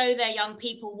technically show their young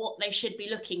people what they should be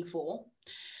looking for,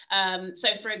 so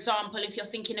for example, if you're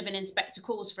thinking of an Inspector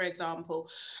Calls, for example,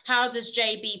 how does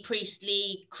JB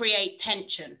Priestley create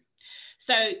tension?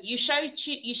 So you show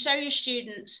your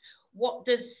students, what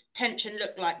does tension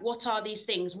look like? What are these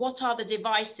things? What are the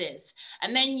devices?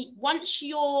 And then once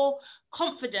you're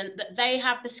confident that they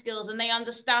have the skills and they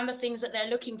understand the things that they're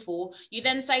looking for, you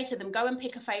then say to them, go and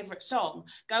pick a favorite song,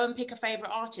 go and pick a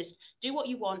favorite artist, do what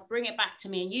you want, bring it back to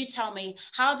me, and you tell me,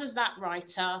 how does that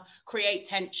writer create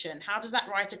tension? How does that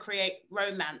writer create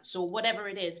romance, or whatever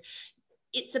it is?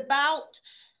 It's about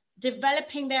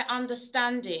developing their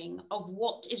understanding of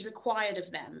what is required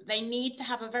of them. They need to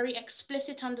have a very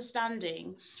explicit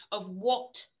understanding of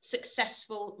what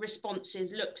successful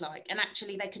responses look like. And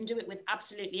actually they can do it with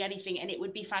absolutely anything, and it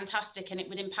would be fantastic and it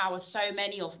would empower so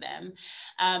many of them.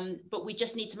 But we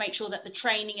just need to make sure that the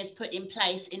training is put in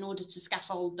place in order to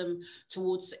scaffold them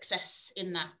towards success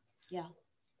in that. Yeah.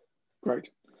 Great.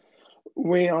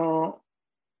 We are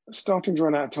starting to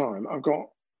run out of time. I've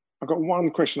got one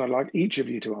question I'd like each of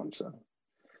you to answer,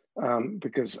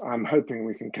 because I'm hoping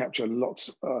we can capture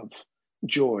lots of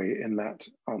joy in that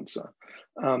answer,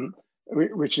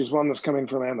 which is one that's coming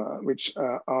from Emma, which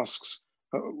asks,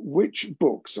 which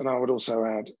books, and I would also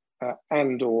add,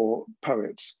 and or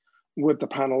poets, would the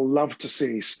panel love to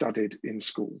see studied in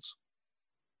schools?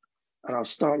 And I'll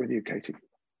start with you, Katie.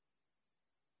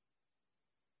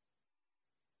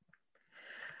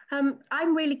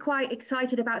 I'm really quite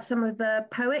excited about some of the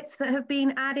poets that have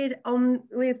been added on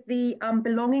with the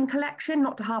Belonging collection.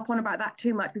 Not to harp on about that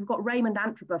too much, we've got Raymond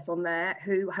Antrobus on there,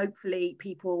 who hopefully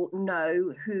people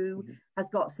know, who has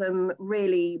got some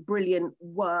really brilliant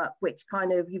work, which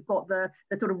kind of, you've got the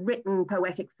sort of written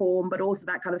poetic form, but also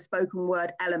that kind of spoken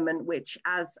word element, which,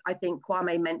 as I think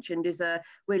Kwame mentioned, is a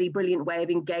really brilliant way of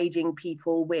engaging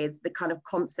people with the kind of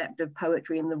concept of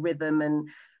poetry and the rhythm and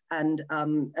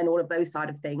all of those side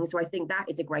of things. So I think that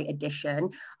is a great addition.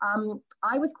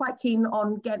 I was quite keen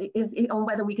on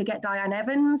whether we could get Diane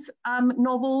Evans'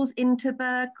 novels into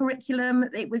the curriculum.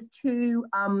 It was a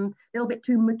little bit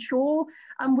too mature,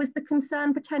 was the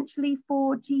concern potentially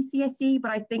for GCSE,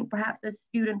 but I think perhaps as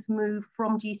students move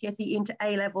from GCSE into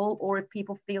A-level, or if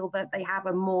people feel that they have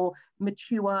a more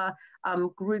mature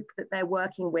group that they're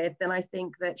working with, then I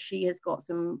think that she has got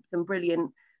some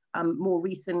brilliant more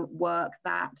recent work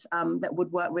that would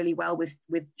work really well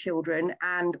with children,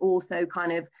 and also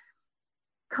kind of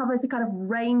covers a kind of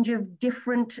range of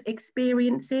different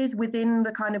experiences within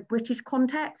the kind of British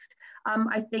context.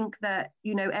 I think that,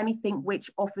 you know, anything which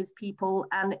offers people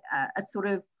a sort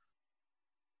of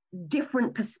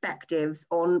different perspectives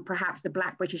on perhaps the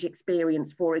Black British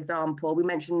experience. For example, we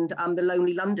mentioned The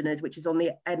Lonely Londoners, which is on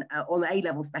the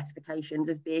A-level specifications,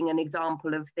 as being an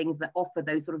example of things that offer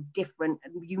those sort of different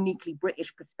and uniquely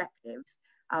British perspectives.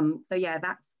 So yeah,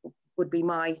 that would be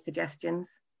my suggestions.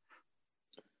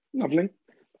 Lovely.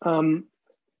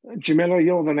 Jamila,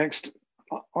 you're the next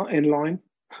in line.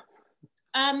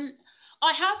 I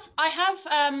have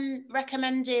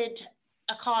recommended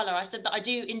Akala. I said that I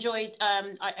do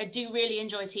really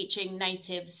enjoy teaching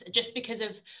natives, just because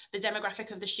of the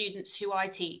demographic of the students who I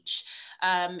teach.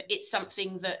 It's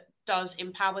something that does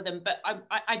empower them. But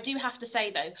I do have to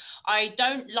say, though, I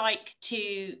don't like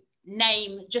to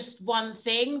name just one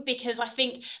thing, because I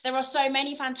think there are so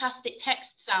many fantastic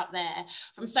texts out there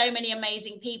from so many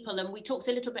amazing people. And we talked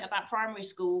a little bit about primary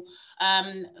school.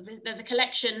 There's a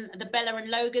collection, the Bella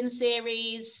and Logan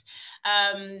series.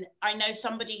 I know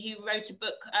somebody who wrote a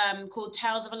book called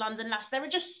Tales of a London Lass. There are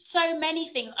just so many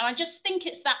things, and I just think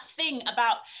it's that thing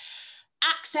about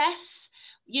access.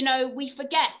 You know, we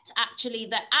forget actually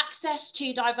that access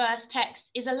to diverse text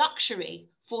is a luxury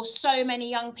for so many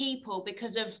young people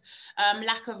because of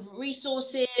lack of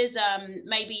resources,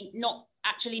 maybe not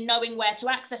actually knowing where to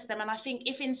access them. And I think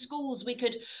if in schools we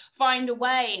could find a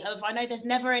way of, I know there's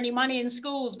never any money in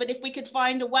schools, but if we could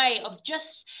find a way of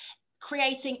just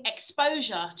creating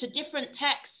exposure to different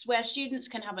texts where students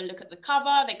can have a look at the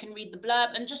cover, they can read the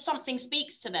blurb, and just something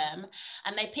speaks to them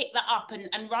and they pick that up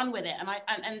and run with it.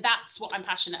 And that's what I'm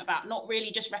passionate about, not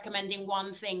really just recommending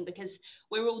one thing, because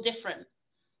we're all different.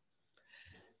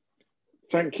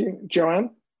 Thank you.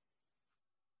 Joanne?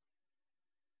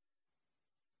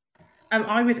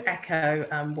 I would echo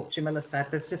what Jamila said.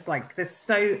 There's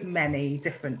so many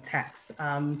different texts.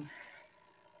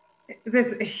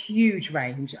 There's a huge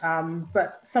range,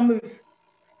 but some of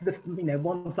the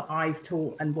ones that I've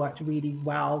taught and worked really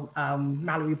well,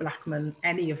 Mallory Blackman,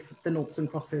 any of the Noughts and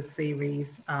Crosses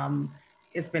series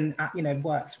has been,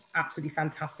 works absolutely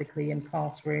fantastically in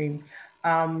classroom.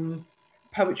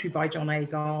 Poetry by John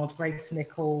Agard, Grace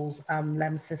Nichols,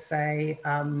 Lem Sisse,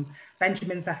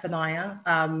 Benjamin Zephaniah,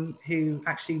 who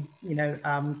actually,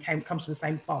 comes from the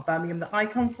same part of Birmingham that I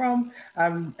come from.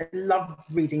 I love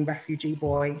reading Refugee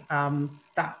Boy.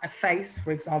 That A Face,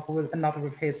 for example, was another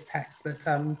of his texts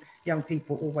that young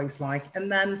people always like. And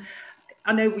then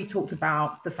I know we talked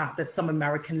about the fact that some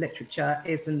American literature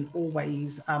isn't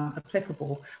always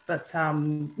applicable, but,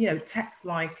 texts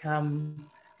like,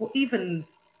 even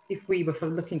if we were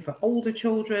looking for older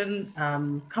children,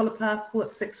 Colour Purple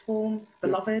at sixth form,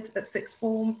 Beloved at sixth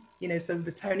form, so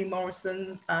the Toni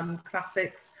Morrison's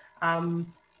classics,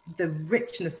 the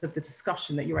richness of the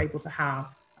discussion that you're able to have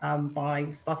by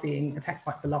studying a text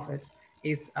like Beloved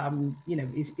is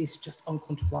just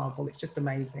unquantifiable. It's just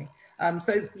amazing.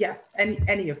 So yeah,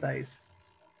 any of those.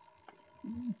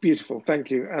 Beautiful,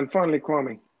 thank you. And finally,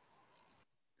 Kwame.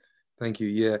 Thank you.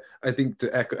 Yeah, I think to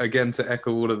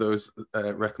echo all of those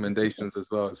recommendations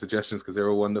as well, suggestions, because they're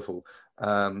all wonderful.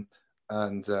 And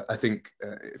I think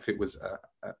if it was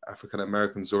African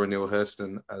American, Zora Neale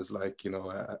Hurston as a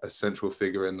central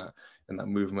figure in that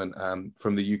movement.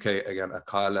 From the UK again,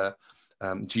 Akala,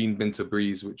 Jean Binta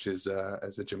Breeze, which is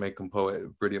as a Jamaican poet, a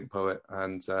brilliant poet,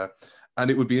 and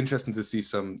it would be interesting to see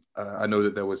some. I know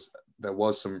that there was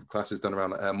some classes done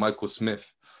around Michael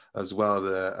Smith as well,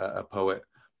 a poet.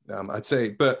 I'd say,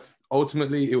 but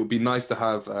ultimately it would be nice to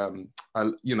have an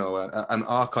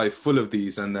archive full of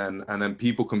these, and then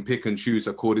people can pick and choose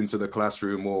according to the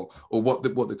classroom or what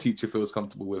the teacher feels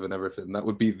comfortable with and everything. That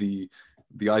would be the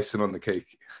icing on the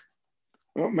cake.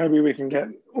 Well, maybe we can get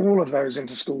all of those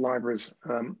into school libraries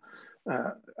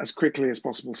as quickly as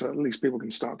possible, so at least people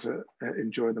can start to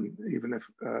enjoy them, even if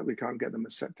we can't get them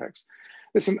as set text.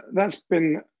 Listen, that's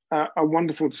been a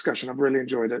wonderful discussion. I've really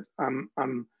enjoyed it. I'm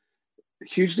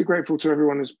hugely grateful to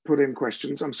everyone who's put in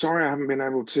questions. I'm sorry I haven't been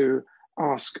able to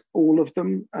ask all of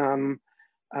them.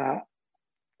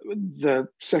 The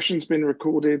session's been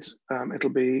recorded. It'll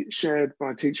be shared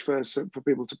by Teach First for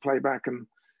people to play back and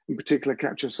in particular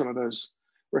capture some of those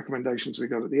recommendations we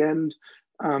got at the end.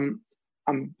 I'm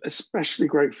especially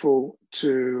grateful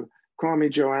to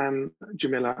Kwame, Joanne,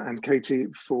 Jamila and Katie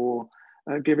for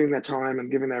giving their time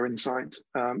and giving their insight.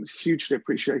 It's hugely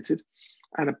appreciated.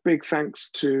 And a big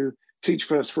thanks to Teach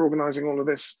First for organising all of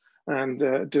this and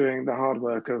doing the hard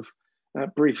work of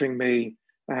briefing me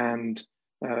and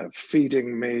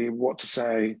feeding me what to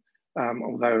say,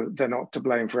 although they're not to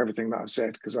blame for everything that I've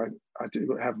said, because I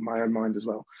do have my own mind as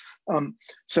well.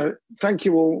 So thank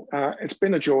you all. It's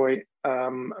been a joy.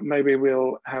 Maybe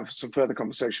we'll have some further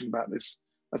conversation about this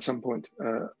at some point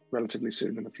relatively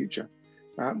soon in the future.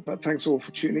 But thanks all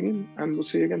for tuning in, and we'll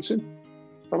see you again soon.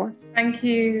 Bye-bye. Thank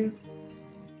you.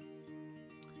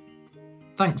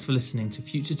 Thanks for listening to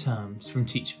Future Terms from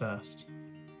Teach First.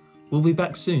 We'll be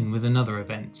back soon with another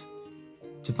event.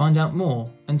 To find out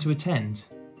more and to attend,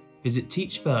 visit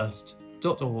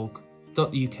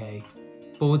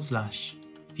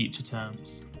teachfirst.org.uk/Future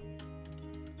Terms.